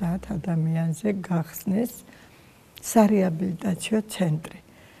 50 ადამიანზე გახსნეს სარეაბილიტაციო ცენტრი.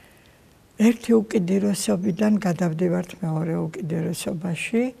 ერთი უკიდურესობიდან გადავდივართ მეორე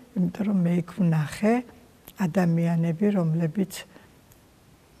უკიდურესობაში, იმიტომ რომ მე იქ ვნახე ადამიანები, რომლებიც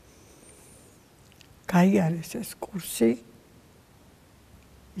გაიარეს ეს კურსი,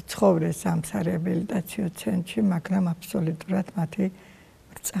 იცხოვრეს ამ სარეაბილიტაციო ცენტრში, მაგრამ აბსოლუტურად მათი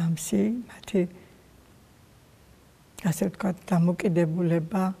წამსი, მათი ასე ვთქვათ,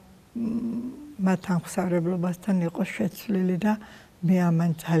 დამოკიდებულება მათ ამხსავრებლობასთან იყო შეცვლილი და მე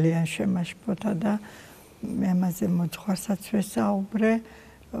ამან ძალიან შემაშფოთა და მე ამაზე მოძღვარსაც ვესაუბრე,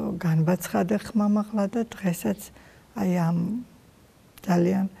 განვაცხადე ხმამაღლა და დღესაც აი ამ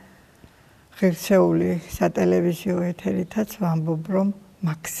ძალიან ღირსეული სატელევიზიო ეთერითაც ვამბობ, რომ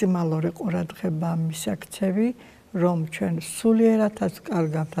მაქსიმალური ყურადღება მისაქცევი, რომ ჩვენ სულიერადაც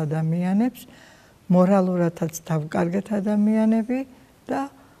კარგავთ ადამიანებს, მორალურადაც დავკარგეთ ადამიანები და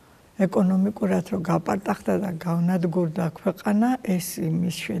ეკონომიკურად რო გაპარტახდა და გავნადგურდა ქვეყანა, ეს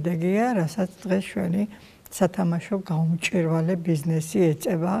იმის შედეგია, რასაც დღეს ჩვენი სათამაშო გაუმჭირვალე ბიზნესი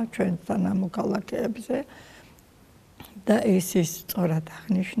ეწევა ჩვენთან ამოქალაქეებზე და ის სწორად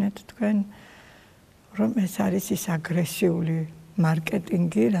აღნიშნეთ თქვენ, რომ ეს არის ის აგრესიული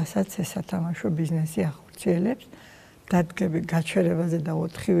მარკეტინგი, რასაც ეს სათამაშო ბიზნესი ახორციელებს. დადგები გაჩერებაზე და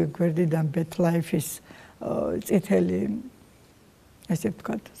 4-ვე გვერდიდან BetLife-ის წითელი ესე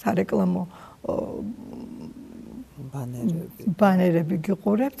ვთქვათ, სარეკლამო ბანერები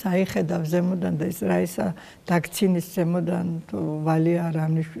გიყურებთ, აიხედავ ზემოდან და ის რა ისა დაქცინის ზემოდან ვალი არ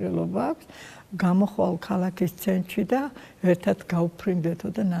ამნიშნულობა აქვს, გამოხვალ ქალაქის ცენტრში და ერთად გავფრინდეთო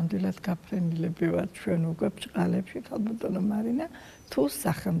და ნამდვილად გაფრენილები ვართ ჩვენ უკვე ბჭყალებში, ქალბატონო მარინა, თუ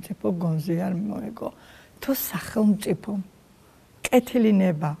სახელმწიფო გონზე არ მოეგო, თუ სახელმწიფო კეთილი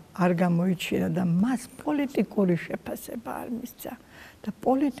ნება არ გამოიჩინა და მას პოლიტიკური შეფასება არ მისცა და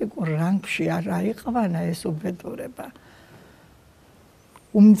პოლიტიკურ რანგში არ აიყვანა ეს უბედურება.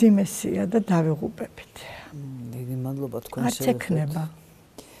 უმძიმესია და დავიღუპებით. დიდი მადლობა თქვენ შეექმნება.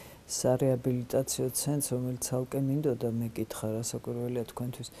 სარეაბილიტაციო ცენტრს, რომელიც ცალკე მინდოდა მეკითხა, რასაკვირველია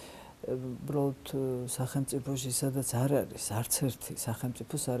თქვენთვის. უბრალოდ სახელმწიფოში სადაც არ არის არც ერთი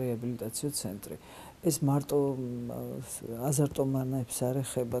სახელმწიფო სარეაბილიტაციო ცენტრი. ეს მარტო აზარტომანებს არ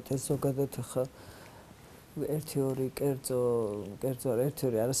ეხებათ, ეს ზოგადად ხა 1-2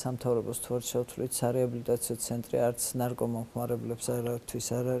 კერძო არასამთავრობოს თუ არ შევთვლით სარეაბილიტაციო ცენტრი არც ნარკომომხმარებლებს არათვის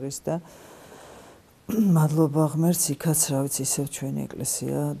არ არის და მადლობა ღმერთს იქაც რა ვიცი ისევ ჩვენი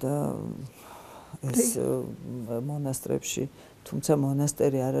ეკლესია და ეს მონასტრებში თუმცა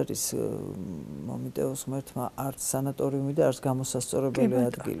მონასტერი არ არის მომიტევოს ღმერთმა არც სანატორიუმი და არც გამოსასწორებელი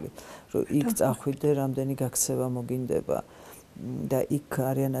ადგილი რომ იქ წახვიდე რამდენი გაქცევა მოგინდება და იქ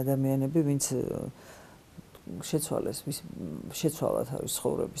არიან ადამიანები ვინც შეცვალა თავის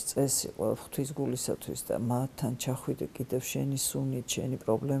ცხოვრების წესი ყველა ღვთის გულისათვის და მათთან ჩახვიდე კიდევ შენი სუნით, შენი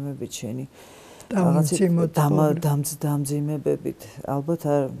პრობლემებით, შენი დამძიმებებით ალბათ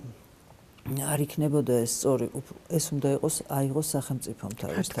არ იქნებოდა ეს სწორი, ეს უნდა იყოს აიღოს სახელმწიფომ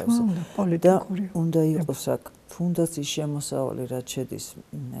თავის თავზე და უნდა იყოს აქ თუნდაც ის შემოსავალი რაც შედის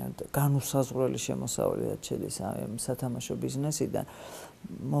განუსაზღვრელი შემოსავალი რაც შედის ამ სათამაშო ბიზნესიდან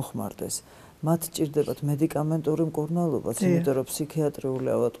მოხმარდეს მათ ჭირდებათ მედიკამენტური მკურნალობაც, იმიტომ რომ ფსიქიატრიული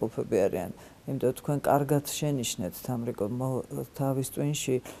ავადმყოფები არიან. იმიტომ თქვენ კარგად შენიშნეთ თამრიკო თავის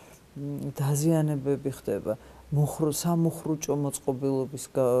ტვინში დაზიანებები ხდება, სამუხრუჭო მოწყობილობის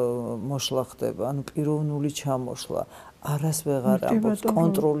მოშლა ხდება, ანუ პიროვნული ჩამოშლა, არას ვეღარ ამბობს,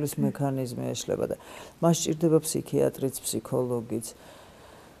 კონტროლის მექანიზმი ეშლება და მას ჭირდება ფსიქიატრიც, ფსიქოლოგიც,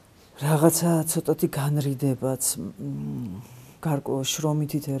 რაღაცა ცოტათი განრიდებაც,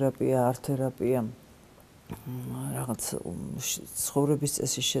 შრომითი თერაპია, არტ-თერაპია, რაღაც ცხოვრების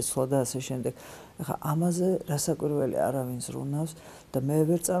წესის შეცვლა და ასე შემდეგ. ახლა ამაზე რასაკვირველი არავინ ზრუნავს და მე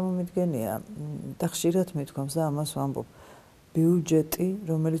ვერ წარმომიდგენია და ხშირად მithქვამს და ამას ვამბობ. ბიუჯეტი,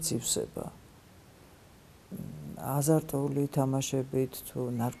 რომელიც ივსება აზარტული თამაშებით, თუ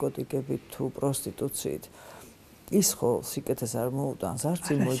ნარკოტიკებით, თუ პროსტიტუციით, ის ხო სიკეთეს არ მოუტანს არც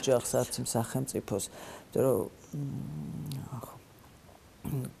იმ ოჯახს, არც იმ სახელმწიფოს, იმიტომ რომ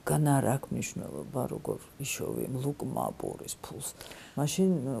განა არ აქვს მნიშვნელობა როგორ იშოვი ლუკმა პურის ფულს.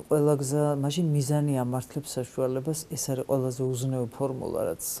 მაშინ მიზანი ამართლებს საშუალებას, ეს არის ყველაზე უზნეო ფორმულა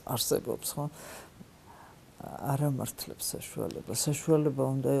რაც არსებობს, ხო? არ ამართლებს საშუალებას. საშუალება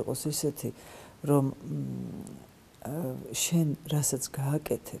უნდა იყოს ისეთი, რომ შენ რასაც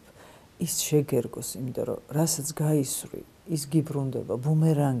გააკეთებ, ის შეგერგოს, იმიტომ რომ რასაც გაისვრი, ის გიბრუნდება,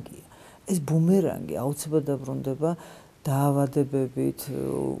 ბუმერანგია. ეს ბუმერანგი აუცილებლად დაბრუნდება დაავადებებით,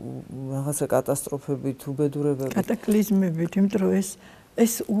 რაღაცა კატასტროფებით, უბედურებებით. კატაკლიზმებით, იმიტომ რომ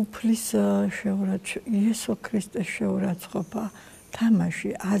ეს უფლის იესო ქრისტეს შეურაცხყოფა, თამაში,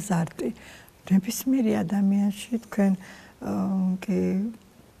 აზარტი, ნებისმიერი ადამიანში თქვენ კი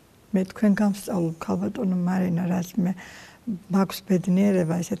მე თქვენ გამსწავლობ ქალბატონო მარინა, რაც მე მაქვს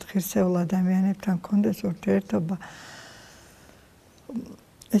ბედნიერება ესეთ ღირსეულ ადამიანებთან გქონდეს ურთიერთობა.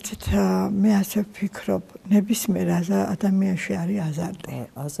 ეცეთ მე ასე ვფიქრობ, ნებისმიერ ადამიანში არის აზარტი.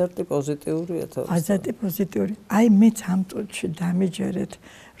 აზარტი პოზიტიურია თავს. აზარტი პოზიტიური. აი მეც ამ წუთში დამიჯერეთ,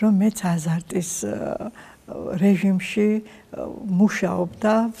 რომ მეც აზარტის რეჟიმში მუშაობ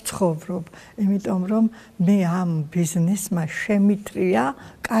და ვცხოვრობ, იმიტომ რომ მე ამ ბიზნესმა შემიტრია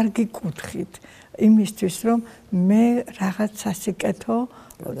კარგი კუთხით, იმისთვის რომ მე რაღაც სასიკეთო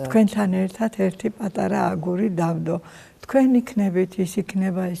თქვენთან ერთად ერთი პატარა აგური დავდო. თქვენ იქნებით, ის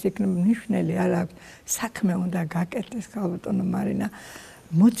იქნება, ნიშნელი არ აქვს. საქმე უნდა გაკეთდეს, ქალბატონო მარინა.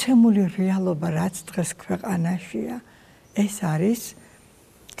 მოცემული რეალობა, რაც დღეს ქვეყანაშია, ეს არის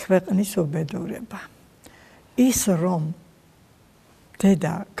ქვეყნის უბედურება. ის რომ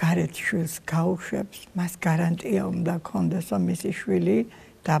დედა გარეთ შვილს გაუშვებს, მას გარანტია უნდა ქონდეს, რომ მისი შვილი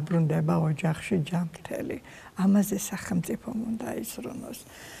დაბრუნდება ოჯახში ჯანმრთელი. ამაზე სახელმწიფომ უნდა ისრუნოს.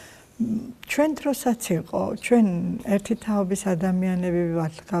 ჩვენ დროსაც იყო, ჩვენ ერთი თაობის ადამიანები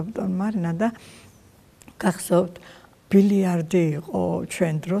ვართ, ქალბატონო მარინა და გახსოვთ, ბილიარდი იყო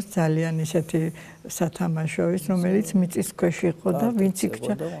ჩვენ დროს ძალიან ისეთი სათამაშო ის, რომელიც მიწის ქვეშ იყო და ვინც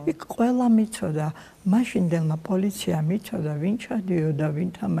იქცა, იქ ყველა მიცოდა, მაშინდელმა პოლიციამ იცოდა, ვინ ჩადიოდა, ვინ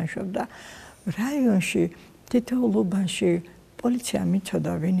თამაშობდა. რაიონში, თითოეულ უბანში პოლიციამ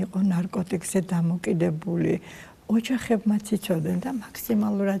იცოდა, ვინ იყო ნარკოტიკზე დამოკიდებული. ოჯახებმაც იცოდნენ და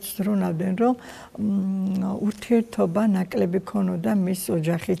მაქსიმალურად ზრუნავდნენ, რომ ურთიერთობა ნაკლები ქონოდა მის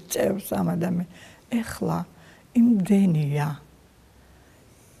ოჯახის წევრს ამ ადამიანს. ეხლა იმდენია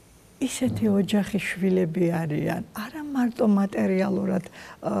ისეთი ოჯახის შვილები არიან, არა მარტო მატერიალურად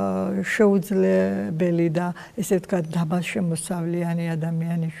შეუძლებელი და ესე ვთქვათ დაბალშემოსავლიანი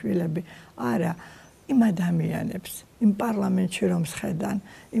ადამიანის შვილები, არა, იმ ადამიანებს, იმ პარლამენტში რომ სხედან,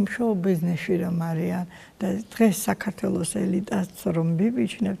 იმ შოუ ბიზნესში რომ არიან და დღეს საქართველოს ელიტას რომ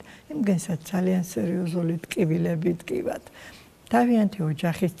მივიჩნევთ, იმგენსაც ძალიან სერიოზული ტკივილები ტკივათ. თავიანთი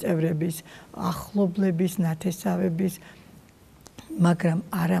ოჯახის წევრების, ახლობლების, ნათესავების, მაგრამ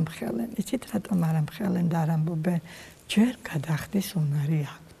არ ამხელენ. იცით რატომ არ ამხელენ და არ ამბობენ? ჯერ გადახდის უნარი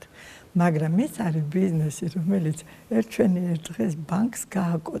აქვთ. მაგრამ ეს არის ბიზნესი, რომელიც ერთვენიერ დღეს ბანკს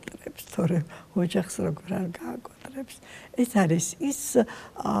გააკოტრებს, თორემ ოჯახს როგორ არ გააკოტრებს. ეს არის ის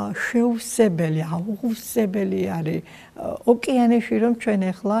შეუსებელი, აუღუსებელი არის ოკეანეში, რომ ჩვენ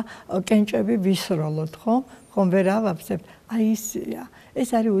ახლა კენჭები ვისროლოთ, ხომ ვერ ავაფსებთ. აი ისია. ეს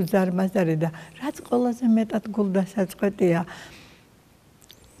არის უზარმაზარი და რაც ყველაზე მეტად გულდასაწყვეტია,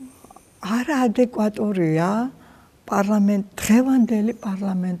 არაადეკვატურია დღევანდელი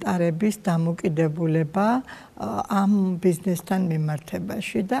პარლამენტარების დამოკიდებულება ამ ბიზნესთან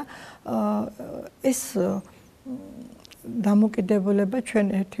მიმართებაში და ეს დამოკიდებულება ჩვენ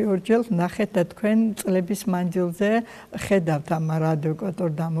ერთი-ორჯერ ნახეთ და თქვენ წლების მანძილზე ხედავთ ამ არაადეკვატურ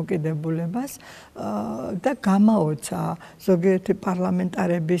დამოკიდებულებას და გამაოცა ზოგიერთი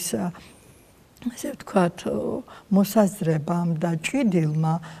პარლამენტარების ასე ვთქვათ, მოსაზრებამ და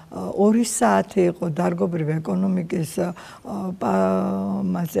ჭიდილმა 2 საათი იყო დარგობრივ ეკონომიკის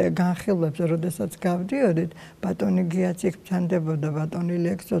განხილვებზე, როდესაც გავდიოდით, ბატონი გიაც იქ ფთანდებოდა, ბატონი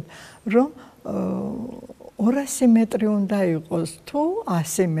ლექსოთ, რომ 200 მეტრი უნდა იყოს თუ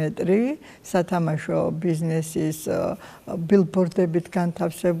 100 მეტრი სათამაშო ბიზნესის ბილბორდებით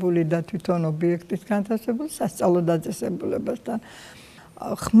განთავსებული და თვითონ ობიექტით განთავსებული სასწავლო დაწესებულებასთან.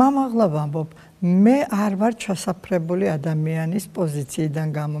 ხმამაღლა ვამბობ, მე არ ვარ ჩასაფრებული ადამიანის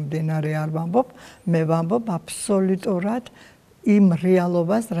პოზიციიდან გამომდინარე არ ვამბობ, მე ვამბობ აბსოლუტურად იმ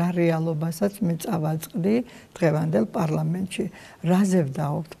რეალობას, რა რეალობასაც მე წავაწყდი დღევანდელ პარლამენტში. რაზე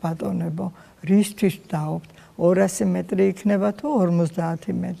ვდაობთ, ბატონებო, რისთვის ვდაობთ? 200 მეტრი იქნება თუ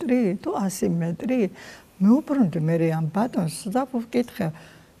 50 მეტრი, თუ 100 მეტრი? მე უბრუნდი მე ამ ბატონს და ვკითხე,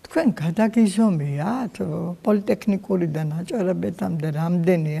 თქვენ გადაგიზომიათ პოლიტექნიკური და ნაჭარებეთამდე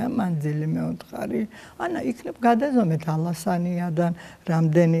რამდენია მანძილი მე ვთხარი? ანა იქნებ გადაზომეთ ალასანიადან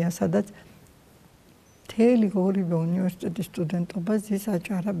რამდენია, სადაც მთელი ორივე უნივერსიტეტის სტუდენტობა ზის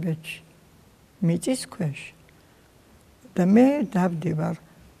აჭარაბეთში, მიწის ქვეშ. და მე დავდივარ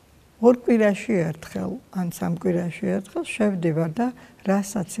 2 კვირაში ერთხელ, ან 3 კვირაში ერთხელ შევდივარ და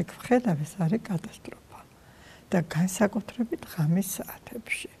რასაც იქ ვხედავ, ეს არის კატასტროფა. და განსაკუთრებით ღამის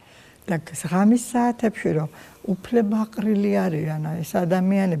საათებში. და ღამის საათებში რომ უფლებაყრილი არიან ეს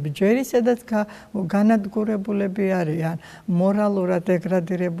ადამიანები, ჯერ ისედაც განადგურებულები არიან, მორალურად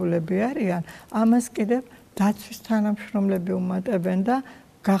დეგრადირებულები არიან, ამას კიდევ დაცვის თანამშრომლები უმატებენ და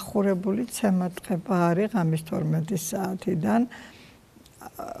გახურებული ცემატყება არის ღამის 12 საათიდან.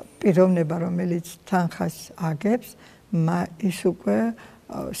 პიროვნება, რომელიც თანხას აგებს, ის უკვე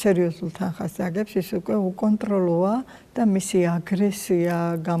სერიოზულ თანხას აგებს, ის უკვე უკონტროლოა და მისი აგრესია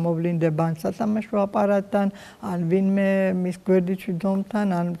გამოვლინდება ან სათამაშო აპარატთან, ან ვინმე მის გვერდითში დომთან,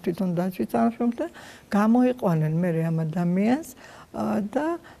 ან თვითონ დაცვის თანამშრომლთან, გამოიყვანენ მე ამ ადამიანს და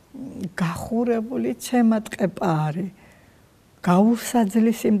გახურებული ცემატყება არის.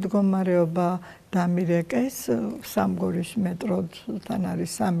 გაუსაძლისი მდგომარეობა დამირეკეს სამგორის მეტროდთან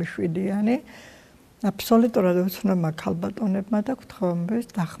არის 3-7-იანი. აბსოლუტურად უცნობმა ქალბატონებმა და გთხოვეს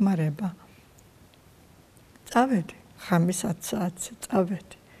დახმარება. წავედი, ღამის 10 საათზე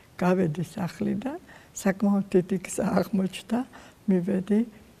წავედი. გავედი სახლიდან, საკმაოდ დიდი გზა აღმოჩნდა, მივედი,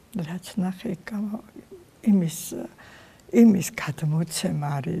 რაც ნახე იმის გადმოცემა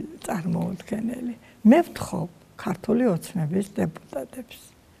არის წარმოუდგენელი. მე ვთხოვ ქართული ოცნების დეპუტატებს.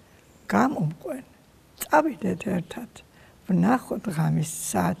 გამომყვენ, წავიდეთ ერთად. ვნახოთ ღამის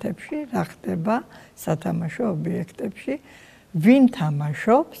საათებში რა ხდება სათამაშო ობიექტებში, ვინ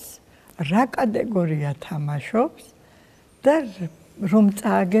თამაშობს, რა კატეგორია თამაშობს და რომ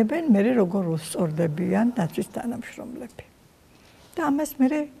წააგებენ, მე როგორ უსწორდებიან დაცვის თანამშრომლები. და ამას მე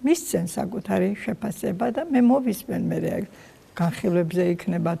მისცენ საკუთარი შეფასება და მე მოვისმენ მე განხილვებზე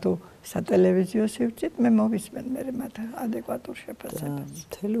იქნება თუ სატელევიზიო სივრცით, მე მოვისმენ მე მათ ადეკვატურ შეფასებას.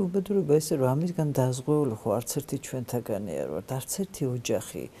 მთელი უბედურება ესე რომ ამისგან დაზღვეული ხო არც ერთი ჩვენთაგანი არ ვართ, არც ერთი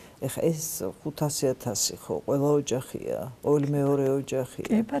ოჯახი. ეხა ეს 500.000 ხო, ყველა ოჯახია, ყოველი მეორე ოჯახია.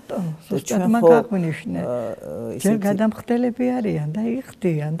 კი ბატონო, ზუსტად მაგაღვნიშნე. ჯერ გადამხდელები არიან და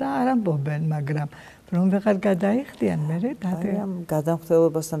იხდიან და არ ამბობენ, მაგრამ რომ ვეღარ გადაიხდიან, მე ამ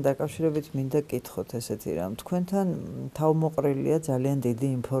გადამხდელობასთან დაკავშირებით მინდა კითხოთ ესეთი რამ. თქვენთან თავმოყრილია ძალიან დიდი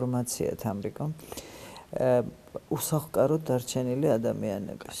ინფორმაცია თამრიკო. უსახლკაროდ დარჩენილი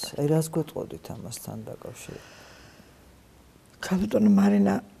ადამიანების. აი რას გვეტყოდით ამასთან დაკავშირებით? ქალბატონო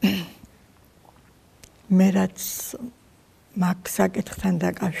მარინა, მე რაც მაგ საკითხთან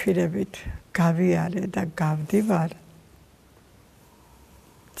დაკავშირებით გავიარე და გავდივარ,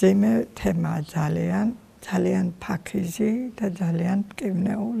 ძიმე თემა ძალიან ფაქიზი და ძალიან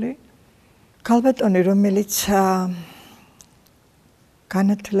მტკივნეული. ქალბატონი, რომელიც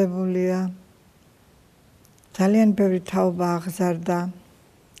განათლებულია, ძალიან ბევრი თაობა აღზარდა,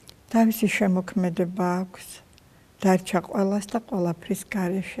 თავისი შემოქმედება აქვს, დარჩა ყველას და ყველაფრის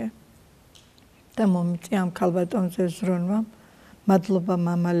გარეშე. და მომიწია ამ ქალბატონზე ზრუნვამ, მადლობა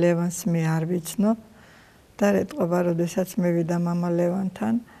მამა ლევანს მე არ ვიცნობ. და ეტყობა, როდესაც მივიდა მამა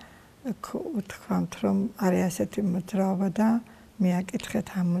ლევანთან, უთქვამთ, რომ არის ასეთი მოძრაობა და მიაკითხეთ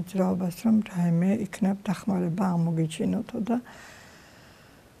ამ მოძრაობას, რომ რაიმე იქნებ დახმარება ამოგიჩინოთო და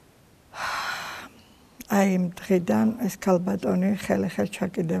აი იმ დღიდან ეს ქალბატონი ხელი-ხელ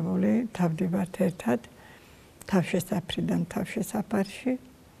ჩაკიდებული დავდივართ ერთად თავშესაფრიდან თავშესაფარში.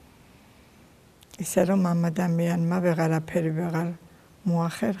 ისე რომ ამ ადამიანმა ვეღარაფერი ვეღარ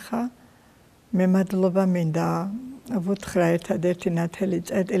მოახერხა. მე მადლობა მინდა ვუთხრა ერთადერთი ნათელი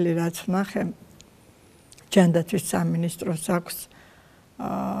წერტილი რაც ვნახე ჯანდაცვის სამინისტროს აქვს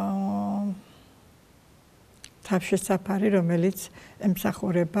თავშესაფარი, რომელიც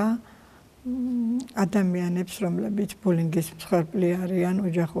ემსახურება ადამიანებს, რომლებიც ბულინგის მსხვერპლი არიან,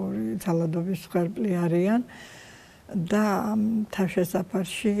 ოჯახური ძალადობის მსხვერპლი არიან და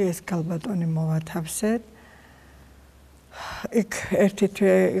თავშესაფარში ეს ქალბატონი მოვათავსეთ. იქ ერთი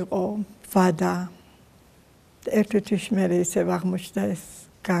თვე იყო ვადა. ერთი თვის მე ისევ აღმოჩნდა ეს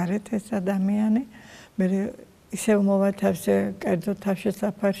გარეთ ეს ადამიანი. მე ისევ მოვათავსე კერძო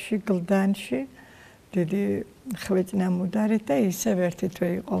თავშესაფარში, გლდანში, დიდი ხვეწნამუდარით და ისევ ერთი თვე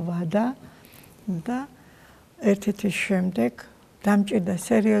იყო ვადა და ერთი თვის შემდეგ დამჭირდა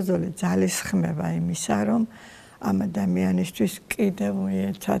სერიოზული ძალისხმევა იმისა, რომ ამ ადამიანისთვის კიდევ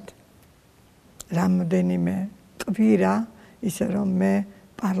ერთად რამოდენიმე კვირა, ისე რომ მე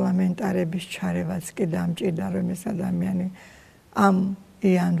პარლამენტარების ჩარევაც კი დამჭირდა, რომ ეს ადამიანი ამ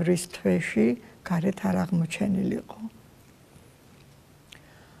იანვრის თვეში გარეთ არ აღმოჩენილიყო.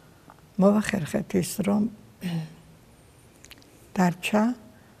 მოვახერხეთ ის, რომ დარჩა,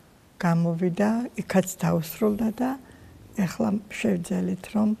 გამოვიდა, იქაც დაუსრულდა და ეხლა შევძელით,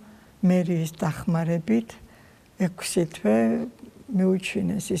 რომ მერიის დახმარებით 6 თვე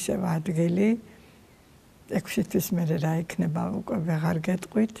მიუჩინეს ისევ ადგილი. 6 თვის მერე რა იქნება უკვე ვეღარ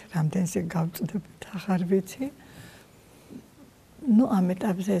გეტყვით, რამდენზე გავწდებით აღარ ვიცი. ნუ ამ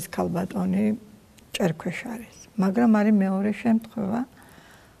ეტაპზე ეს ქალბატონი ჭერქვეშ არის. მაგრამ არის მეორე შემთხვევა,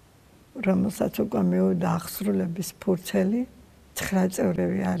 რომელსაც უკვე მიუვიდა აღსრულების ფურცელი, 9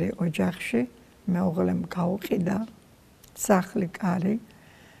 წევრები არის ოჯახში, მეუღლემ გაუყიდა სახლი, კარი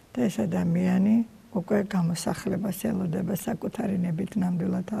და ეს ადამიანი უკვე გამოსახლებას ელოდება, საკუთარი ნებით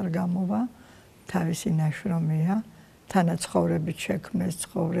ნამდვილად არ გამოვა, თავისი ნაშრომია, თანაცხოვრებით შექმნეს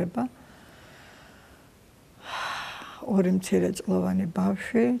ცხოვრება. 2 მცირეწლოვანი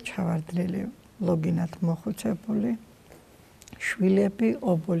ბავშვი, ჩავარდნილი ლოგინად მოხუცებული, შვილები,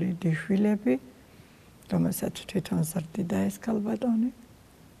 ობოლი დიშვილები, რომელსაც თვითონ ზრდიდა ეს ქალბატონი,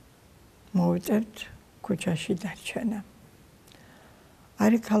 მოვიწერთ ქუჩაში დარჩენა.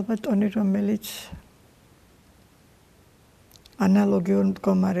 არის ქალბატონი, რომელიც ანალოგიურ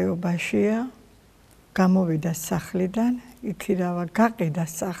მდგომარეობაშია, გამოვიდა სახლიდან, იქირავა, გაყიდა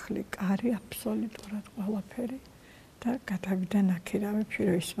სახლი, კარი, აბსოლუტურად ყველაფერი და გადავიდა ნაქირავებში,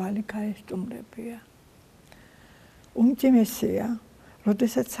 რომ ის ვალი გაესტუმრებია. უმძიმესია,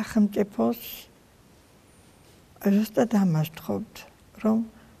 როდესაც სახელმწიფოს ზუსტად ამას ვთხოვთ, რომ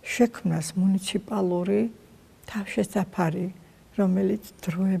შექმნას მუნიციპალური თავშესაფარი, რომელიც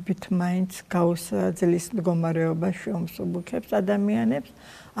დროებით მაინც გაუსაძლის მდგომარეობას შეუმსუბუქებს ადამიანებს,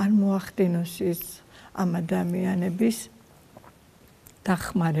 არ მოახდინოს ის ამ ადამიანების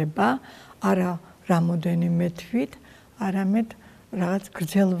დახმარება, არა რამოდენიმე თვით, არამედ რაღაც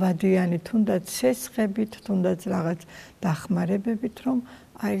გრძელვადიანი, თუნდაც სესხებით, თუნდაც რაღაც დახმარებებით, რომ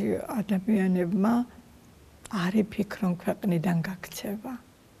აი ადამიანებმა არ იფიქრონ ქვეყნიდან გაქცევა.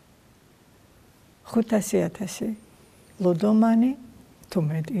 500,000 ლოდომანი, თუ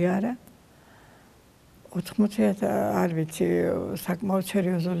მეტი არა, 80,000 არ ვიცი, საკმაოდ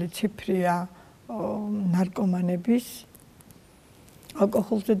სერიოზული ციფრია ნარკომანების,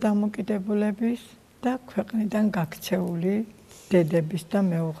 ალკოჰოლზე დამოკიდებულების და ქვეყნიდან გაქცეული დედების და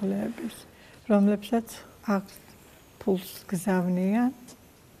მეუღლეების, რომლებსაც აქვს ფულს გზავნიან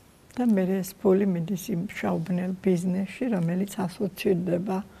და მე ეს ფული მიდის იმ შაუბნელ ბიზნესში, რომელიც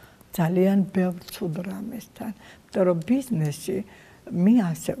ასოცირდება ძალიან ბევრ ცუდ რამესთან. იმიტომ რომ ბიზნესი, მე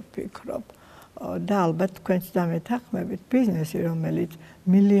ასე ვფიქრობ და ალბათ თქვენც დამეთანხმებით, ბიზნესი, რომელიც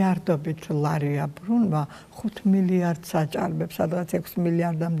მილიარდობით ლარია ბრუნვა, 5 მილიარდს აჭარბებს, სადღაც 6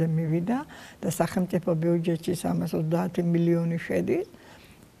 მილიარდამდე მივიდა და სახელმწიფო ბიუჯეტში 330 მილიონი შედის,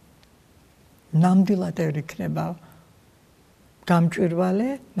 ნამდვილად ვერ იქნება გამჭვირვალე,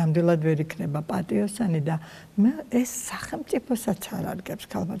 ნამდვილად ვერ იქნება პატიოსანი და ეს სახელმწიფოსაც არ არგებს,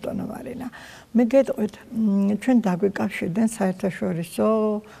 ქალბატონო მარინა. მე გეტყვით, ჩვენ დაგვიკავშირდნენ საერთაშორისო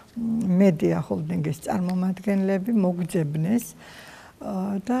მედია ჰოლდინგის წარმომადგენლები, მოგძებნეს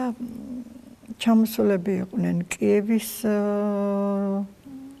და ჩამოსულები იყვნენ კიევის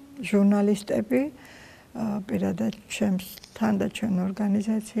ჟურნალისტები, პირადად ჩემთან და ჩვენ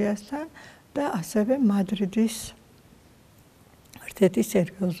ორგანიზაციასთან და ასევე მადრიდის ერთ-ერთი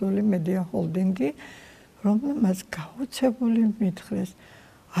სერიოზული მედია ჰოლდინგი, რომელმაც გაუცებული მითხრეს,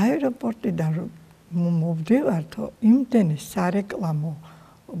 აეროპორტიდან მოვდივართო, იმდენი სარეკლამო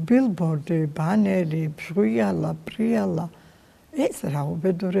ბილბორდი, ბანერი, ბრუიალა, პრიალა, ეს რა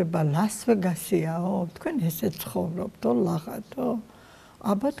უბედურება, ლას-ვეგასიაო, თქვენ ესე ცხოვრობთ, ლაღათო?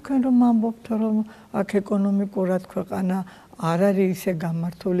 აბა თქვენ რომ ამბობთ, რომ აქ ეკონომიკურად ქვეყანა არ არის ისე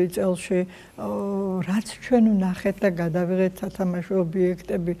გამართული წელში, რაც ჩვენ ვნახეთ და გადავიღეთ სათამაშო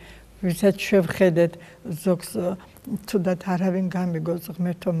ობიექტები, ვისაც შევხედეთ, ზოგს თუდად არავინ გამიგოს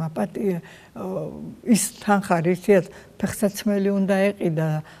ღმერთო მაპატიე, ის თანხარი ისეთ ფეხსაცმელი უნდა ეყიდა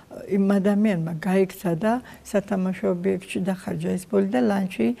იმ ადამიანმა გაიქცა და სათამაშო ობიექტში დახარჯა ის ფული და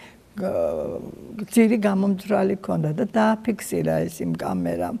ლანჩი გრძივი გამომძვრალი ქონდა და დააფიქსირა ეს იმ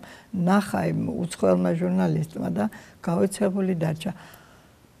კამერამ, ნახა იმ უცხოელმა ჟურნალისტმა და გაოცებული დარჩა.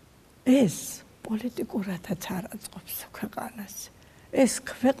 ეს პოლიტიკურადაც არ აწყობს ქვეყანას. ეს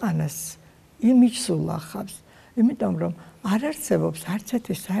ქვეყანას იმიჯს ულახავს, იმიტომ რომ არ არსებობს არც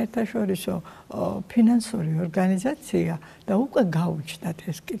ერთი საერთაშორისო ფინანსური ორგანიზაცია და უკვე გაუჩნდათ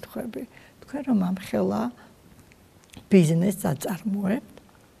ეს კითხვები. თქვენ რომ ამხელა ბიზნესს აწარმოებთ,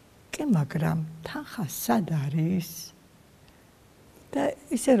 კი მაგრამ თანხა სად არის? და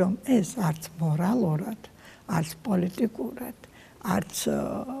ისე რომ ეს არც მორალურად, არც პოლიტიკურად, არც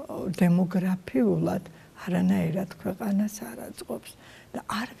დემოგრაფიულად არანაირად ქვეყანას არ აწყობს და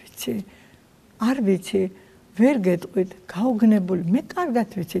არ ვიცი, ვერ გეტყვით, გაუგნებული, მე კარგად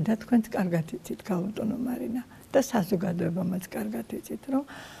ვიცი და თქვენც კარგად იცით, ქალბატონო მარინა და საზოგადოებამაც კარგად იცით, რომ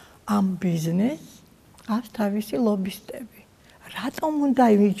ამ ბიზნესს აქვს თავისი ლობისტები. რატომ უნდა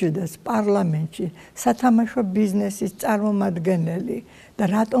ივიჯდეს პარლამენტში სათამაშო ბიზნესის წარმომადგენელი და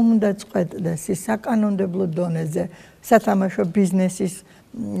რატომ უნდა წყვეტდეს ის საკანონმდებლო დონეზე სათამაშო ბიზნესის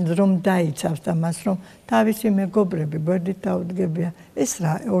რომ დაიცავს და მას რომ თავისი მეგობრები გვერდით დაუდგებია ეს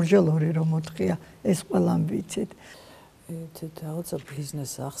რა ორჯერ ორი რომ მოთხია ეს ყველამ ვიცით რაღაცა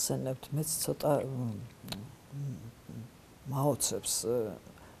ბიზნეს ახსენებთ მეც ცოტა მაოცებს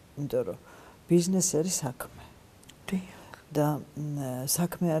იმიტომ რომ ბიზნესი არის საქმე და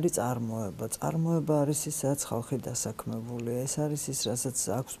საქმე არის წარმოება არის ის რაც ხალხი დასაქმებულია ეს არის ის რასაც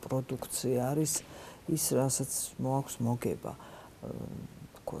აქვს პროდუქცია არის ის რასაც მოაქვს მოგება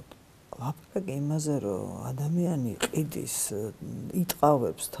ვაპარაკე იმაზე რომ ადამიანი ყიდის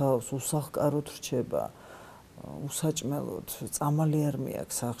იტყავებს თავს უსახკაროდ რჩება უსაჭმელოდ წამალი არ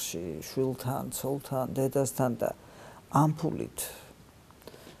მიაქვს სახში შვილთან ცოლთან დედასთან და ამფულით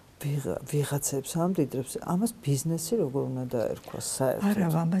ვიღაცებს ამდიდრებს ამას ბიზნესი როგორ უნდა დაერქვას საერთოდ არა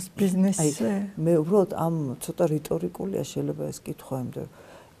ამას ბიზნესი მე უბრალოდ ამ ცოტა რიტორიკულია შეიძლება ეს კითხვა იმდენ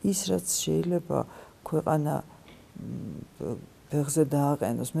ის რაც შეიძლება ქვეყანა ფეხზე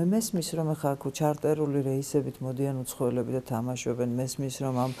დააყენოს მე მესმის რომ ახლა ჩარტერული რეისებით მოდიან უცხოელები და თამაშობენ მესმის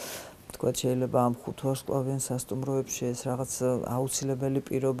რომ ამ თქვა შეიძლება ამ 5 ვარსკვლავიან სასტუმროებში ეს რაღაც აუცილებელი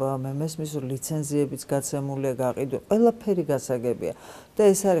პირობაა მე მესმის რომ ლიცენზიებიც გაცემულია გაყიდვა ყველაფერი გასაგებია და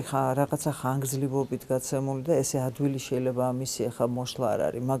ეს არის რაღაცა ხანგრძლივობით გაცემული და ესე ადვილი შეიძლება ამისი ახლა მოშლა არ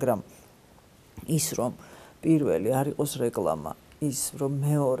არის მაგრამ ის რომ პირველი არ იყოს რეკლამა ის რომ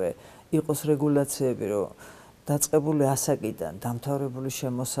მეორე იყოს რეგულაციები რომ დაწყებული ასაკიდან, დამთავრებული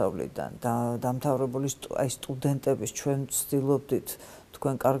შემოსავლიდან და დამთავრებული აი სტუდენტების ჩვენ ვცდილობდით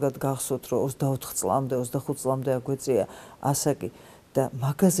თქვენ კარგად გახსოვთ რომ 24 წლამდე 25 წლამდე აგვეწია ასაკი და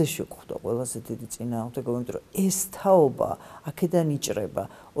მაღაზიაში გვხვდა ყველაზე დიდი წინააღმდეგობა იმიტომ რომ ეს თაობა აქედან იჭრება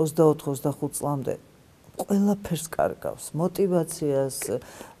 24-25 წლამდე ყველაფერს კარგავს მოტივაციას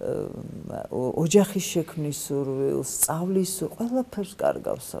ოჯახის შექმნის სურვილს სწავლის ყველაფერს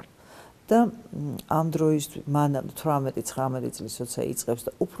კარგავს და ამ დროისთვის მანამდე 18-19 წლის როცა იწყებს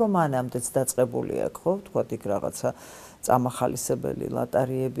და უფრო მანამდეც დაწყებული აქვს ხო თქვა იქ რაღაცა წამახალისებელი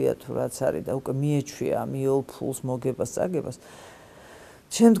ლატარიებია თუ რაც არის და უკვე მიეჩვია მიოლ ფულს მოგებას წაგებას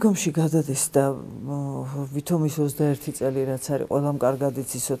შემდგომში გადადის და ვითომ ის 21 წელი რაც არის ყველამ კარგად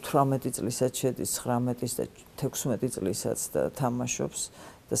იცისო 18 წლისაც შედის 19 და 16 წლისაც და თამაშობს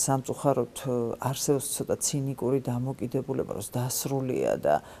და სამწუხაროდ არსებობს ცოტა ცინიკური დამოკიდებულება რომ დასრულია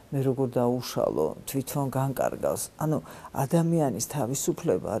და მე როგორ დაუშალო თვითონ განკარგავს ანუ ადამიანის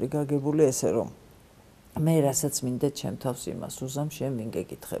თავისუფლება არის გაგებული ესე რომ მე რასაც მინდა ჩემ თავს იმას უზამ შენ ვინ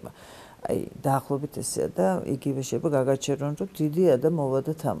გეკითხება აი დაახლოებით ესეა და იგივე შეიძლება გაგაჩერონ რომ დიდია და მოვა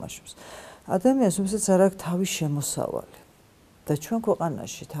და თამაშობს ადამიანს უმეტეს არ აქვს თავის შემოსავალი და ჩვენ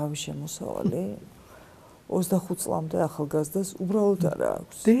ქვეყანაში თავის შემოსავალი 25 წლამდე ახალგაზრდას უბრალოდ არ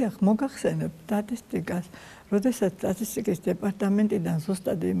აქვს. დიახ, მოგახსენებ სტატისტიკას, როდესაც სტატისტიკის დეპარტამენტიდან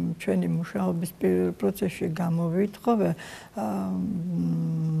ზუსტად ჩვენი მუშაობის პროცესში გამოვიტყოვე,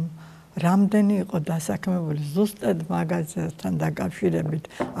 რამდენი იყო დასაქმებული ზუსტად მაღაზიასთან დაკავშირებით,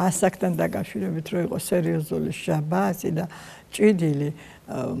 ასაკთან დაკავშირებით, რომ იყო სერიოზული შაბასი და ჭიდილი,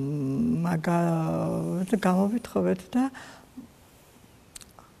 გამოვიტყოვეთ და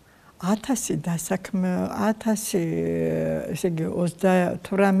 1000 დასაქმე 1000 ესე იგი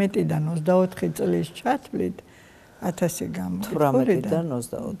 18-დან 24 წლის ჩათვლით 1000 გამოვიტყოვეთ 18-დან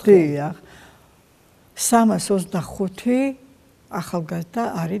 24 დიახ 325 ახალგაზრდა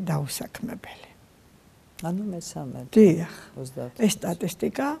არის დაუსაქმებელი ანუ მესამე დიახ ეს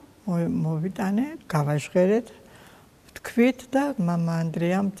სტატისტიკა მოვიტანე გავაჟღერეთ თქვით და მამა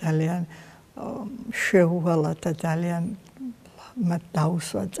ანდრიამ ძალიან შეუვალა და ძალიან მათ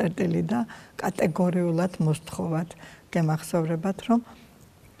დაუსვა წერტილი და კატეგორიულად მოსთხოვათ გემახსოვრებათ რომ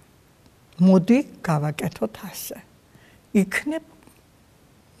მოდი გავაკეთოთ ასე იქნებ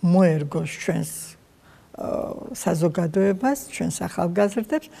მოერგოს ჩვენს საზოგადოებას ჩვენს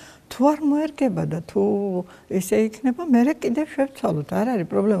ახალგაზრდებს თუ არ მოერგება და თუ ესე იქნება მე კიდევ შევცვალოთ არ არის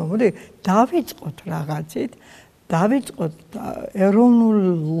პრობლემა მოდი დავიწყოთ რაღაცით დავიწყოთ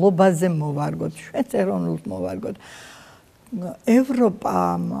ეროვნულობაზე მოვარგოთ ჩვენს ეროვნულს მოვარგოთ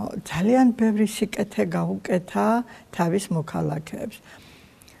ევროპამ ძალიან ბევრი სიკეთე გაუკეთა თავის მოქალაქეებს.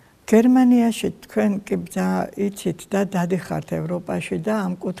 გერმანიაში თქვენ კი იცით და დადიხართ ევროპაში და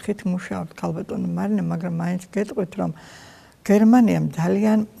ამ კუთხით მუშაობთ ქალბატონო მარინა, მაგრამ მაინც გეტყვით რომ გერმანიამ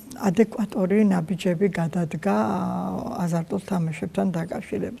ძალიან ადეკვატური ნაბიჯები გადადგა აზარტულ თამაშებთან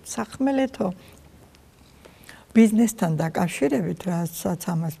დაკავშირებით. სახმელეთო ბიზნესთან დაკავშირებით, რასაც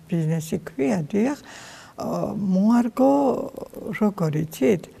ამას ბიზნესი ქვია, დიახ მოარგო როგორ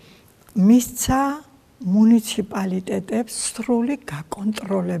იცით მისცა მუნიციპალიტეტებს სრული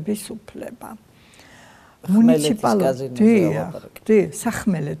გაკონტროლების უფლება.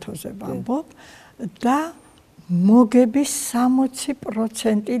 სახმელეთოზე ვამბობ და მოგების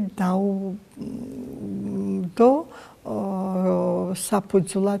 60% დაუდო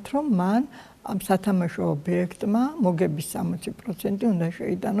საფუძვლად, რომ მან ამ სათამაშო ობიექტმა მოგების 60% უნდა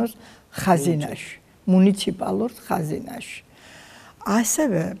შეიტანოს ხაზინაში, მუნიციპალურ ხაზინაში.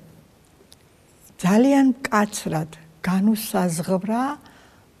 ასევე ძალიან მკაცრად განუსაზღვრა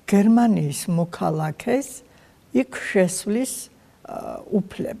გერმანიის მოქალაქეს იქ შესვლის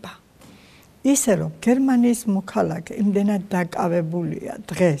უფლება. ისე რომ გერმანიის მოქალაქე იმდენად დაკავებულია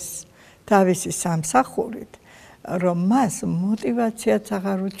დღეს თავისი სამსახურით, რომ მას мотивაციაც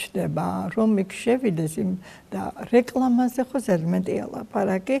აღარ უჩნდება, რომ იქ შევიდეს და რეკლამაზე ხო ზედმეტია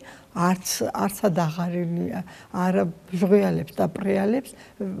ლაპარაკი, არცად აღარილია, არ ჟღიალებს და პრიალებს,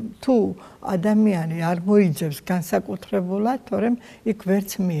 თუ ადამიანი არ მოიძებს განსაკუთრებულად, თორემ იქ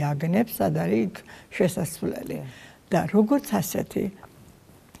ვერც მიაგნებს, სად არის იქ შესასვლელი. და როგორც ასეთი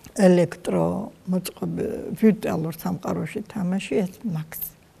ვირტუალურ სამყაროში თამაში ეს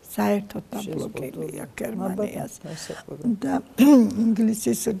საერთოდ დაბლოკილია გერმანიას. და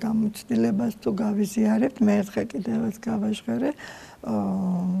ინგლისის გამოცდილებას თუ გავიზიარებთ, მე ერთხელ კიდევაც გავაჟღერე.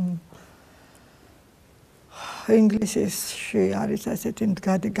 ინგლისში არის ასეთი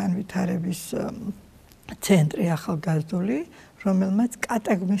მდგრადი განვითარების ცენტრი ახალგაზრდული, რომელმაც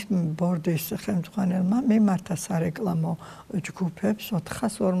კატეგმის ბორდის ხელმძღვანელმა მიმართა სარეკლამო ჯგუფებს,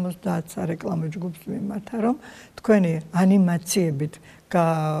 450 სარეკლამო ჯგუფს მიმართა, რომ თქვენი ანიმაციებით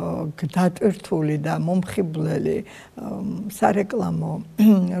დატვირთული და მომხიბვლელი სარეკლამო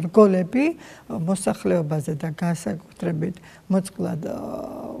რგოლები მოსახლეობაზე და განსაკუთრებით მოწყვლად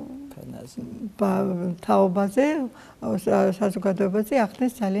თაობაზე, საზოგადოებაზე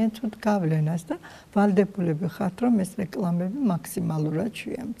ახდენს ძალიან ცუდ გავლენას და ვალდებულები ხართ, რომ ეს რეკლამები მაქსიმალურად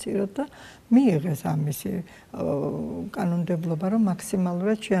შეამციროთ და მიიღეს ამისი კანონმდებლობა, რომ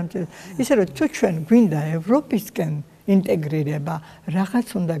მაქსიმალურად შეამციროთ. ისე რომ თუ ჩვენ გვინდა ევროპისკენ ინტეგრირება, რაღაც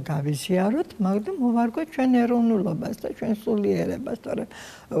უნდა გავიზიაროთ, მაგრამ მოვარგოთ ჩვენ ეროვნულობას და ჩვენ სულიერებას, თორემ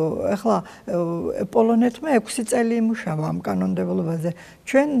ახლა პოლონეთმა 6 წელი იმუშავა ამ კანონმდებლობაზე.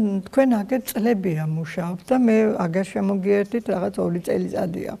 თქვენ აგერ წლებია მუშაობთ და მე აგერ შემოგიერთით რაღაც 2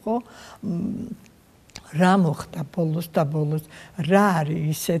 წელიწადია, ხო? რა მოხდა ბოლოს და ბოლოს? რა არის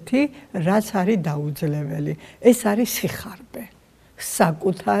ისეთი, რაც არის დაუძლეველი? ეს არის სიხარბე.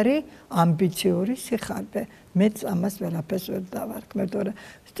 საკუთარი ამბიციური სიხარბე. მეც ამას ვერაფერს ვერ დავარქმევ, თორემ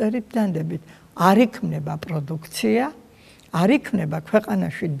სტერიბდანდებით არ იქნება პროდუქცია, არ იქნება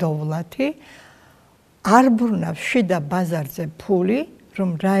ქვეყანაში დოვლათი, არ ბრუნავს შიდა ბაზარზე ფული, რომ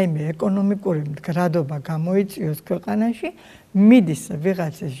რაიმე ეკონომიკური მდგრადობა გამოიწვიოს ქვეყანაში, მიდის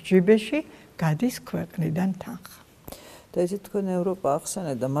ვიღაცის ჯიბეში, გადის ქვეყნიდან თანხა. და ისე თქვენ ევროპა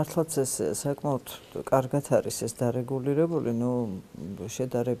ახსენეთ და მართლაც ეს საკმაოდ კარგად არის ეს დარეგულირებული,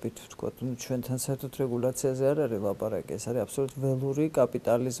 შედარებით ვთქვათ, ჩვენთან საერთოდ რეგულაციაზე არ არის ლაპარაკი, ეს არის აბსოლუტურად ველური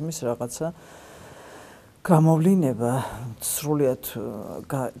კაპიტალიზმის რაღაცა გამოვლინება, სრულიად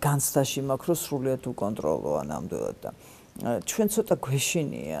განცდაში მაქვს, რომ სრულიად უკონტროლოა ნამდვილად და ჩვენ ცოტა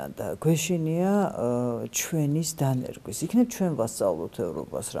გვეშინია და გვეშინია ჩვენის დანერგვის. იქნებ ჩვენ ვასწავლოთ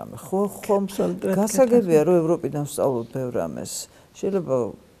ევროპას რამე. ხო, გასაგებია რომ ევროპიდან ვსწავლოთ ბევრ რამეს. შეიძლება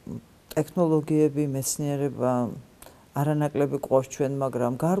ტექნოლოგიები, მეცნიერება არანაკლები ყავს ჩვენ,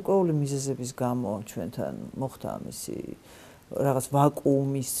 მაგრამ გარკვეული მიზეზების გამო ჩვენთან მოხდა ამისი რაღაც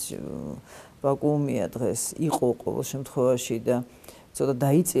ვაკუუმია დღეს იყო ყოველ შემთხვევაში და ცოტა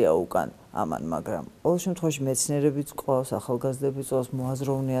დაიწია უკან ამან, მაგრამ ყოველ შემთხვევაში მეცნიერებიც ყავს, ახალგაზრდებიც ყავს,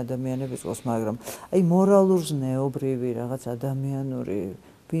 მოაზროვნე ადამიანებიც ყავს, მაგრამ აი მორალურ ზნეობრივი რაღაც ადამიანური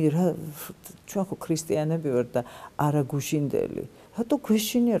ჩვენ ხო ქრისტიანები ვართ და არა გუშინდელი. რატო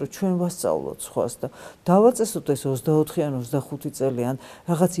გვეშინია რომ ჩვენ ვასწავლოთ სხვას და დავაწესოთ ეს 24 ან 25 წელი ან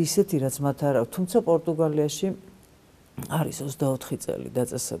რაღაც ისეთი რაც მათ არ აქვს, თუმცა პორტუგალიაში არის 24 წელი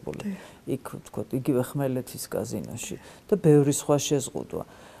დაწესებული. იქ ვთქვათ, იგივე ხმელეთის კაზინოში და ბევრი სხვა შეზღუდვა.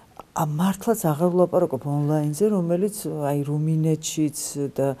 მართლაც აღარ ვლაპარაკობ ონლაინზე, რომელიც აი რუმინეთშიც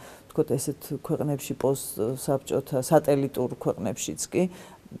და ვთქვათ ესეთ ქვეყნებში პოსტსაბჭოთა სატელიტურ ქვეყნებშიც კი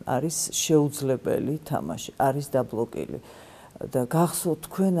არის შეუძლებელი თამაში, არის დაბლოკილი. და გახსოვთ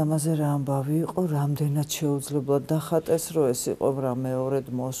თქვენ ამაზე რა ამბავი იყო, რამდენად შეუძლებლად დახატეს, რომ ეს იყო რა მეორედ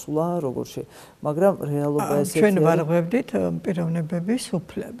მოსვლა, როგორ მაგრამ რეალობა ესეთი ჩვენ ვარღვევდით პიროვნებების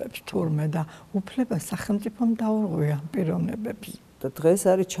უფლებებს თურმე და უფლება სახელმწიფომ დაურღვია პიროვნებებს. და დღეს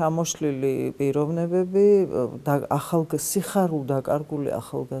არის ჩამოშლილი პიროვნებები, სიხარულ დაკარგული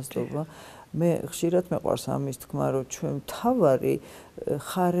ახალგაზრდობა, მე ხშირად მეყვარს ამის თქმა, რომ ჩვენ მთავარი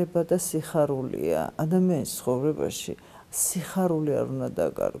ხარება და სიხარულია ადამიანის ცხოვრებაში. სიხარული არ უნდა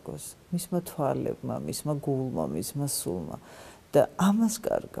დაკარგოს მისმა თვალებმა, მისმა გულმა, მისმა სულმა და ამას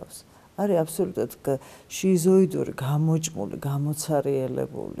კარგავს. არის აბსოლუტურად შიზოიდური, გამოჭმული,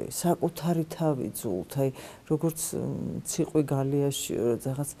 გამოცარიელებული, საკუთარი თავი ძულთ, აი როგორც ციყვი გალიაში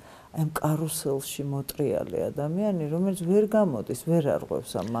რაღაც აი კარუსელში მოტრიალი ადამიანი, რომელიც ვერ გამოდის, ვერ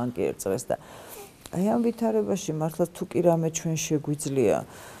არღვევს ამ მანკიერ წრეს და აი ამ ვითარებაში მართლა თუ კი რამე ჩვენ შეგვიძლია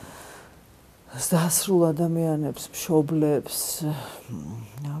დასრულ ადამიანებს, მშობლებს,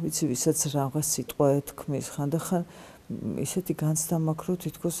 ვიცი, ვისაც რაღაც სიტყვა ეთქმის, ხანდახან ისეთი განცდა მაქვს, რომ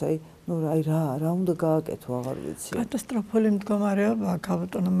თითქოს აი რა უნდა გააკეთო, აღარ ვიცი. კატასტროფული მდგომარეობაა,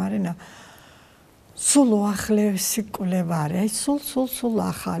 ქალბატონო მარინა. სულ უახლესი კვლევა არის, სულ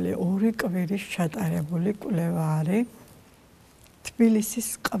ახალი, 2 კვირის ჩატარებული კვლევა არის.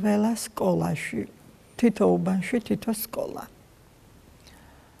 თბილისის ყველა სკოლაში, თითო უბანში, თითო სკოლა.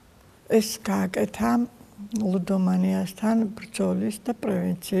 ეს გააკეთა ლუდომანიასთან ბრძოლის და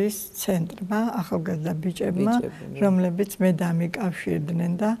პრევენციის ცენტრმა, ახალგაზრდა ბიჭებმა, რომლებიც მე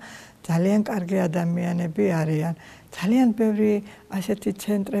დამიკავშირდნენ და ძალიან კარგი ადამიანები არიან. ძალიან ბევრი ასეთი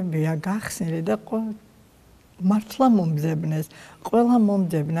ცენტრებია გახსნილი და მართლა მომძებნეს, ყველა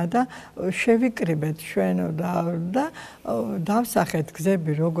მომძებნა და შევიკრიბეთ ჩვენ და დავსახეთ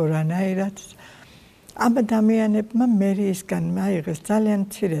გზები როგორანაირად. ამ ადამიანებმა მერიისგან აიღეს ძალიან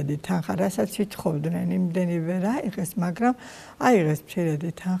მცირედი თანხა, რასაც ითხოვდნენ, იმდენი ვერ აიღეს, მაგრამ აიღეს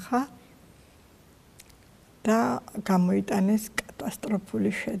მცირედი თანხა და გამოიტანეს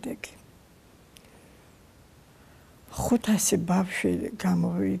კატასტროფული შედეგი. 500 ბავშვი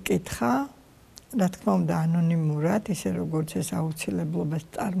გამოვიკითხა, რა თქმა უნდა ანონიმურად, ისე როგორც ეს აუცილებლობას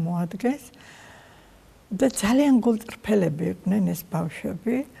წარმოადგენს და ძალიან გულწრფელები იყვნენ ეს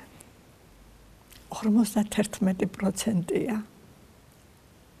ბავშვები. 51%-ია.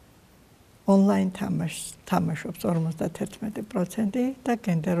 ონლაინ თამაშობს 51% და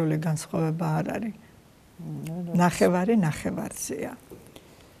გენდერული განსხვავება არ არის. ნახევარზეა.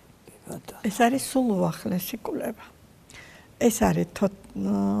 ეს არის სულ უახლესი კვლევა. ეს არის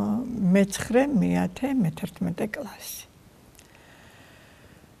 9, 10, 11 კლასი.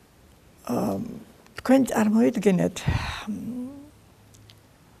 თქვენ წარმოიდგინეთ,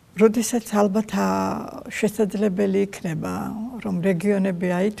 როდესაც ალბათ შესაძლებელი იქნება, რომ რეგიონები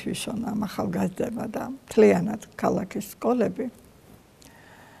აითვისონ ამ ახალგაზრდებმა და მთლიანად ქალაქის სკოლები,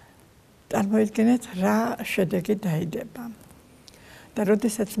 წარმოიდგინეთ, რა შედეგი დაიდება. და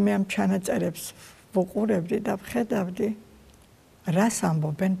როდესაც მე ამ ჩანაწერებს ვუყურებდი და ვხედავდი, რას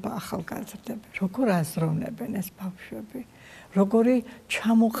ამბობენ ახალგაზრდები, როგორ აზროვნებენ ეს ბავშვები, როგორი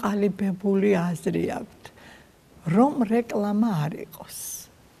ჩამოყალიბებული აზრი აქვთ, რომ რეკლამა არ იყოს.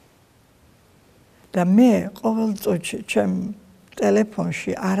 და მე ყოველ წუთში ჩემ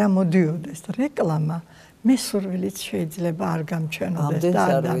ტელეფონში არ ამოდიოდეს რეკლამა, მე სურვილით შეიძლება არ გამჩენოდეს და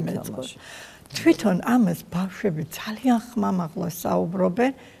არ დამეწყოს. თვითონ ამას ბავშვები ძალიან ხმამაღლა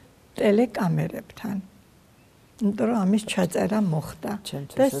საუბრობენ ტელეკამერებთან. იმიტომ რომ ამის ჩაწერა მოხდა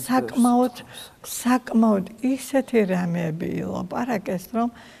და საკმაოდ ისეთი რამეები ილაპარაკეს, რომ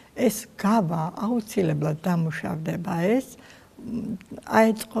ეს გავა აუცილებლად დამუშავდება, ეს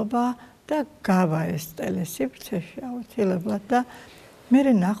აეწყობა და გავა ეს ტელესივრცეში აუცილებლად და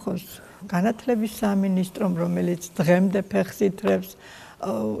მე ნახოს განათლების სამინისტრომ, რომელიც დღემდე ფეხს ითრევს,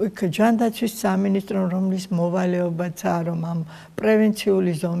 იქ ჯანდაცვის სამინისტრომ, რომლის მოვალეობაცაა, რომ ამ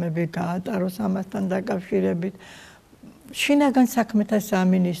პრევენციული ზომები გაატაროს ამასთან დაკავშირებით, შინაგან საქმეთა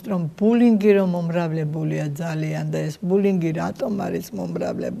სამინისტრომ ბულინგი რომ მომრავლებულია ძალიან და ეს ბულინგი რატომ არის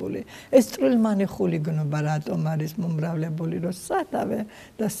მომრავლებული, ეს წვრილმანი ხულიგნობა რატომ არის მომრავლებული, რომ სათავე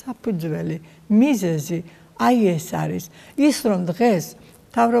და საფუძველი, მიზეზი აი ეს არის, ის რომ დღეს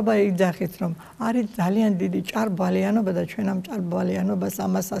მთავრობა იძახით, რომ არის ძალიან დიდი ჭარბვალიანობა და ჩვენ ამ ჭარბვალიანობას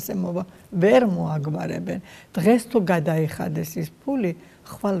ამას ასე ვერ მოაგვარებენ. დღეს თუ გადაიხადეს ის ფული,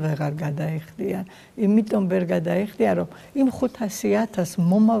 ხვალ ვეღარ გადაიხდიან. იმიტომ ვერ გადაიხდიან, რომ იმ 500,000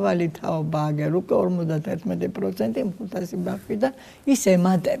 მომავალი თაობა აგერ უკვე 51% იმ 500 ბავშვიდან ის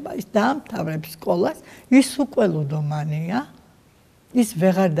ემატება, ის დაამთავრებს სკოლას, ის უკვე ლუდომანია, ის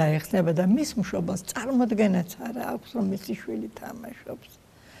ვეღარ დაეხსნება და მის მშობელს წარმოდგენაც არ აქვს, რომ მისი შვილი თამაშობს.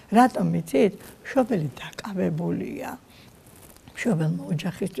 რატომ იცით? მშობელი დაკავებულია. მშობელმა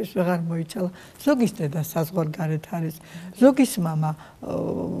ოჯახისთვის ვეღარ მოიცალა. ზოგის დედა საზღვარგარეთ არის, ზოგის მამა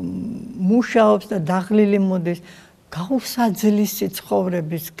მუშაობს და დაღლილი მოდის. გაუსაძლისი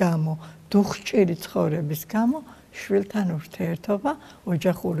ცხოვრების გამო, დუხჭირი ცხოვრების გამო, შვილთან ურთიერთობა,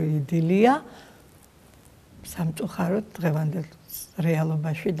 ოჯახური იდილია სამწუხაროდ დღევანდელ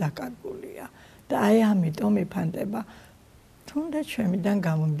რეალობაში დაკარგულია. და აი ამიტომ იფანტება თუნდაც შემიდან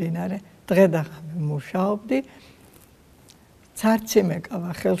გამომდინარე დღე და ღამე მუშაობდი ცარცი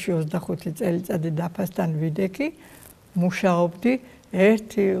მეკავა ხელში 25 წელიწადი დაფასთან ვიდექი მუშაობდი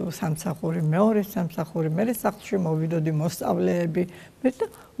ერთი სამსახური მეორე სამსახური მე სახლში მოვიდოდი მოსწავლეები მე და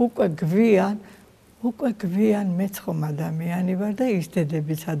უკვე გვიან მეც ხომ ადამიანი ვარ და ის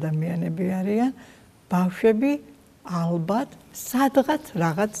დედებიც ადამიანები არიან ბავშვები ალბათ სადღაც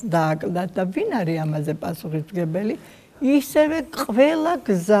რაღაც დააკლდათ და ვინ არის ამაზე პასუხისმგებელი ისევე ყველა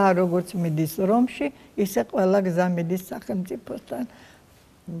გზა როგორც მიდის რომში ისე ყველა გზა მიდის სახელმწიფოსთან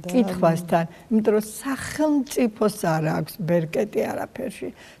კითხვასთან იმიტომ რომ სახელმწიფოს არ აქვს ბერკეტი არაფერში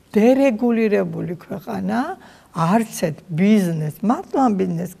დერეგულირებული ქვეყანა არცეთ ბიზნეს მარტო ამ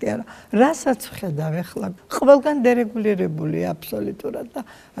ბიზნეს კი არა რასაც ხედავ ახლა ყველგან დერეგულირებულია აბსოლუტურად და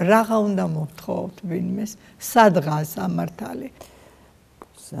რაღა უნდა მოვთხოვოთ ვინმეს სადღაც ამართალი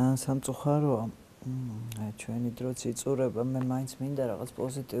სამწუხაროა ჩვენი დროც იწურება მე მაინც მინდა რაღაც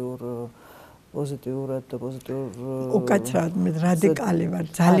პოზიტიურად და პოზიტიურ უკაცრავად მე რადიკალი ვარ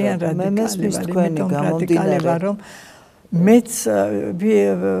ძალიან რადიკალი ვარ იმიტომ რადიკალი ვარ რომ მეც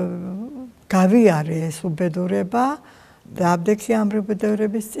გავიარე ეს უბედურება და აბდექი ამ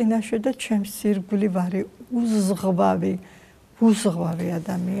უბედურების წინაშე და ჩემს სირგული ვარი უზღვავი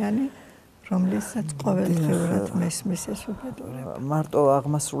ადამიანი რომლესაც ყოველდღიურად მესმის ეს უბედურება მარტო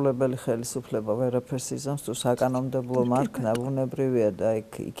აღმასრულებელი ხელისუფლება ვერაფერს იზამს თუ საკანონმდებლო მარქნა ბუნებრივია და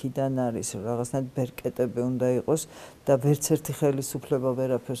იქიდან არის რაღაცნაირად ბერკეტები უნდა იყოს და ვერც ერთი ხელისუფლება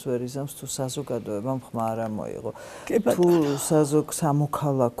ვერაფერს ვერ იზამს თუ საზოგადოებამ ხმა არ მოიღო თუ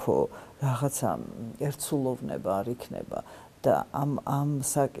სამოქალაქო რაღაცა ერთსულოვნება არ იქნება და ამ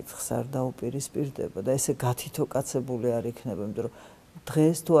საკითხს არ დაუპირისპირდება და ესე გათითოკაცებული არ იქნება იმიტომ რომ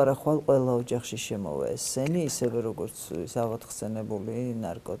დღეს თუ არა ხვალ ყველა ოჯახში შემოვა ეს სენი ისევე როგორც ის ავადხსენებული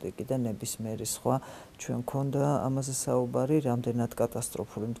ნარკოტიკი და ნებისმიერი სხვა ჩვენ მქონდა ამაზე საუბარი რამდენად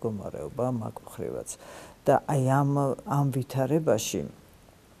კატასტროფული მდგომარეობა მაგ მხრივაც და აი ამ ვითარებაში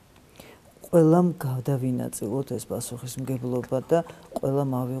ყველამ გადავინაწილოთ ეს პასუხისმგებლობა და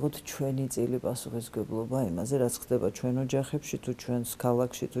ყველამ ავიღოთ ჩვენი წილი პასუხისმგებლობა იმაზე რაც ხდება ჩვენ ოჯახებში თუ ჩვენს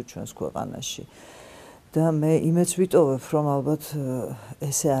ქალაქში თუ ჩვენს ქვეყანაში და მე იმეც ვიტოვებ რომ ალბათ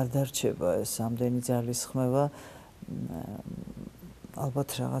ესე არ დარჩება ეს ამდენი ძალის ხმევა ალბათ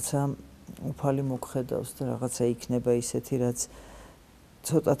რაღაცა უფალი მოგხედავს და რაღაცა იქნება ისეთი რაც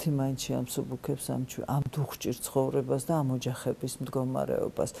ცოტათი მაინც შეამსუბუქებს ამ დუხჭირ ცხოვრებას და ამ ოჯახების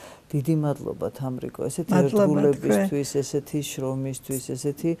მდგომარეობას დიდი მადლობა თამრიკო ესეთი ერთგულებისთვის ესეთი შრომისთვის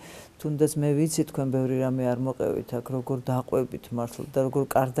ესეთი თუნდაც მე ვიცი თქვენ ბევრი რამე არ მოყევით აქ როგორ დაყვებით მართლა და როგორ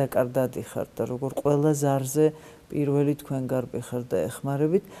კარდაკარდად იხართ და როგორ ყველა ზარზე პირველი თქვენ გარბი ხართ და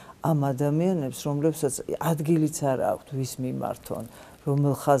ეხმარებით ამ ადამიანებს რომლებსაც ადგილიც არ აქვთ ვის მიმართონ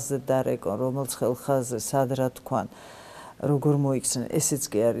რომელ ხაზზე დარეკონ რომელ ხაზზე სად რა თქვან როგორ მოიქცნენ ესეც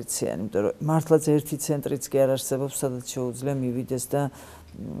კი არ იციან იმიტომ რომ მართლაც ერთი ცენტრიც კი არ არსებობს სადაც შეუძლია მივიდეს და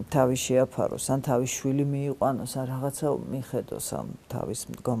თავი შეაფაროს ან თავის შვილი მიიყვანოს ან რაღაცა მიხედოს ამ თავის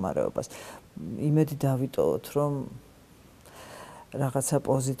მდგომარეობას იმედი დავიტოვოთ რომ რაღაცა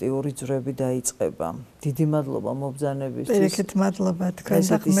პოზიტიური ძვრები დაიწყება დიდი მადლობა მობრძანებისთვის პირიქით მადლობა თქვენ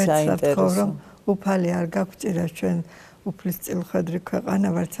და ღმერთს ვთხოვ რომ უფალი არ გაგვჭირას ჩვენ უფლის წილხედრი ქვეყანა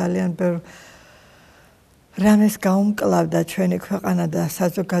ვარ ძალიან ბევრ რამეს გაუმკლავდა ჩვენი ქვეყანა და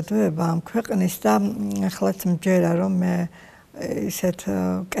საზოგადოება ამ ქვეყნის და ახლაც მჯერა რომ მე ისეთ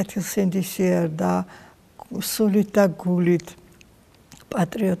კეთილსინდისიერ და სულით და გულით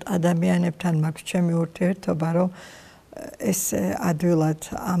პატრიოტ ადამიანებთან მაქვს ჩემი ურთიერთობა რომ ეს ადვილად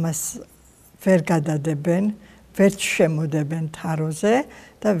ამას ვერ გადადებენ ვერც შემოდებენ თაროზე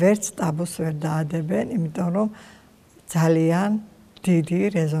და ვერც ტაბუს ვერ დაადებენ იმიტომ რომ ძალიან დიდი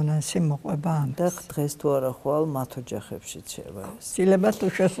რეზონანსი მოყვება ამ და დღეს თუ არა ხვალ მათ ოჯახებშიც შევა ეს. ცილება თუ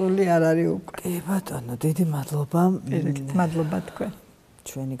შესული არ არის უკვე. კი ბატონო, დიდი მადლობა. მადლობა თქვენ.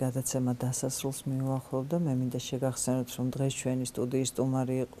 ჩვენი გადაცემა დასასრულს მივუახლოვ და მე მინდა შეგახსენოთ რომ დღეს ჩვენი სტუდიის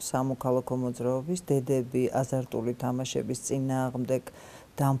სტუმარი იყო სამოქალაქო მოძრაობის დედები აზარტული თამაშების წინააღმდეგ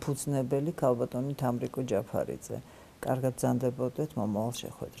დამფუძნებელი ქალბატონი თამრიკო ჯაფარიძე. კარგად ბრძანდებოდეთ მომავალ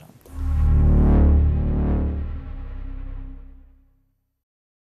შეხვედრამდე.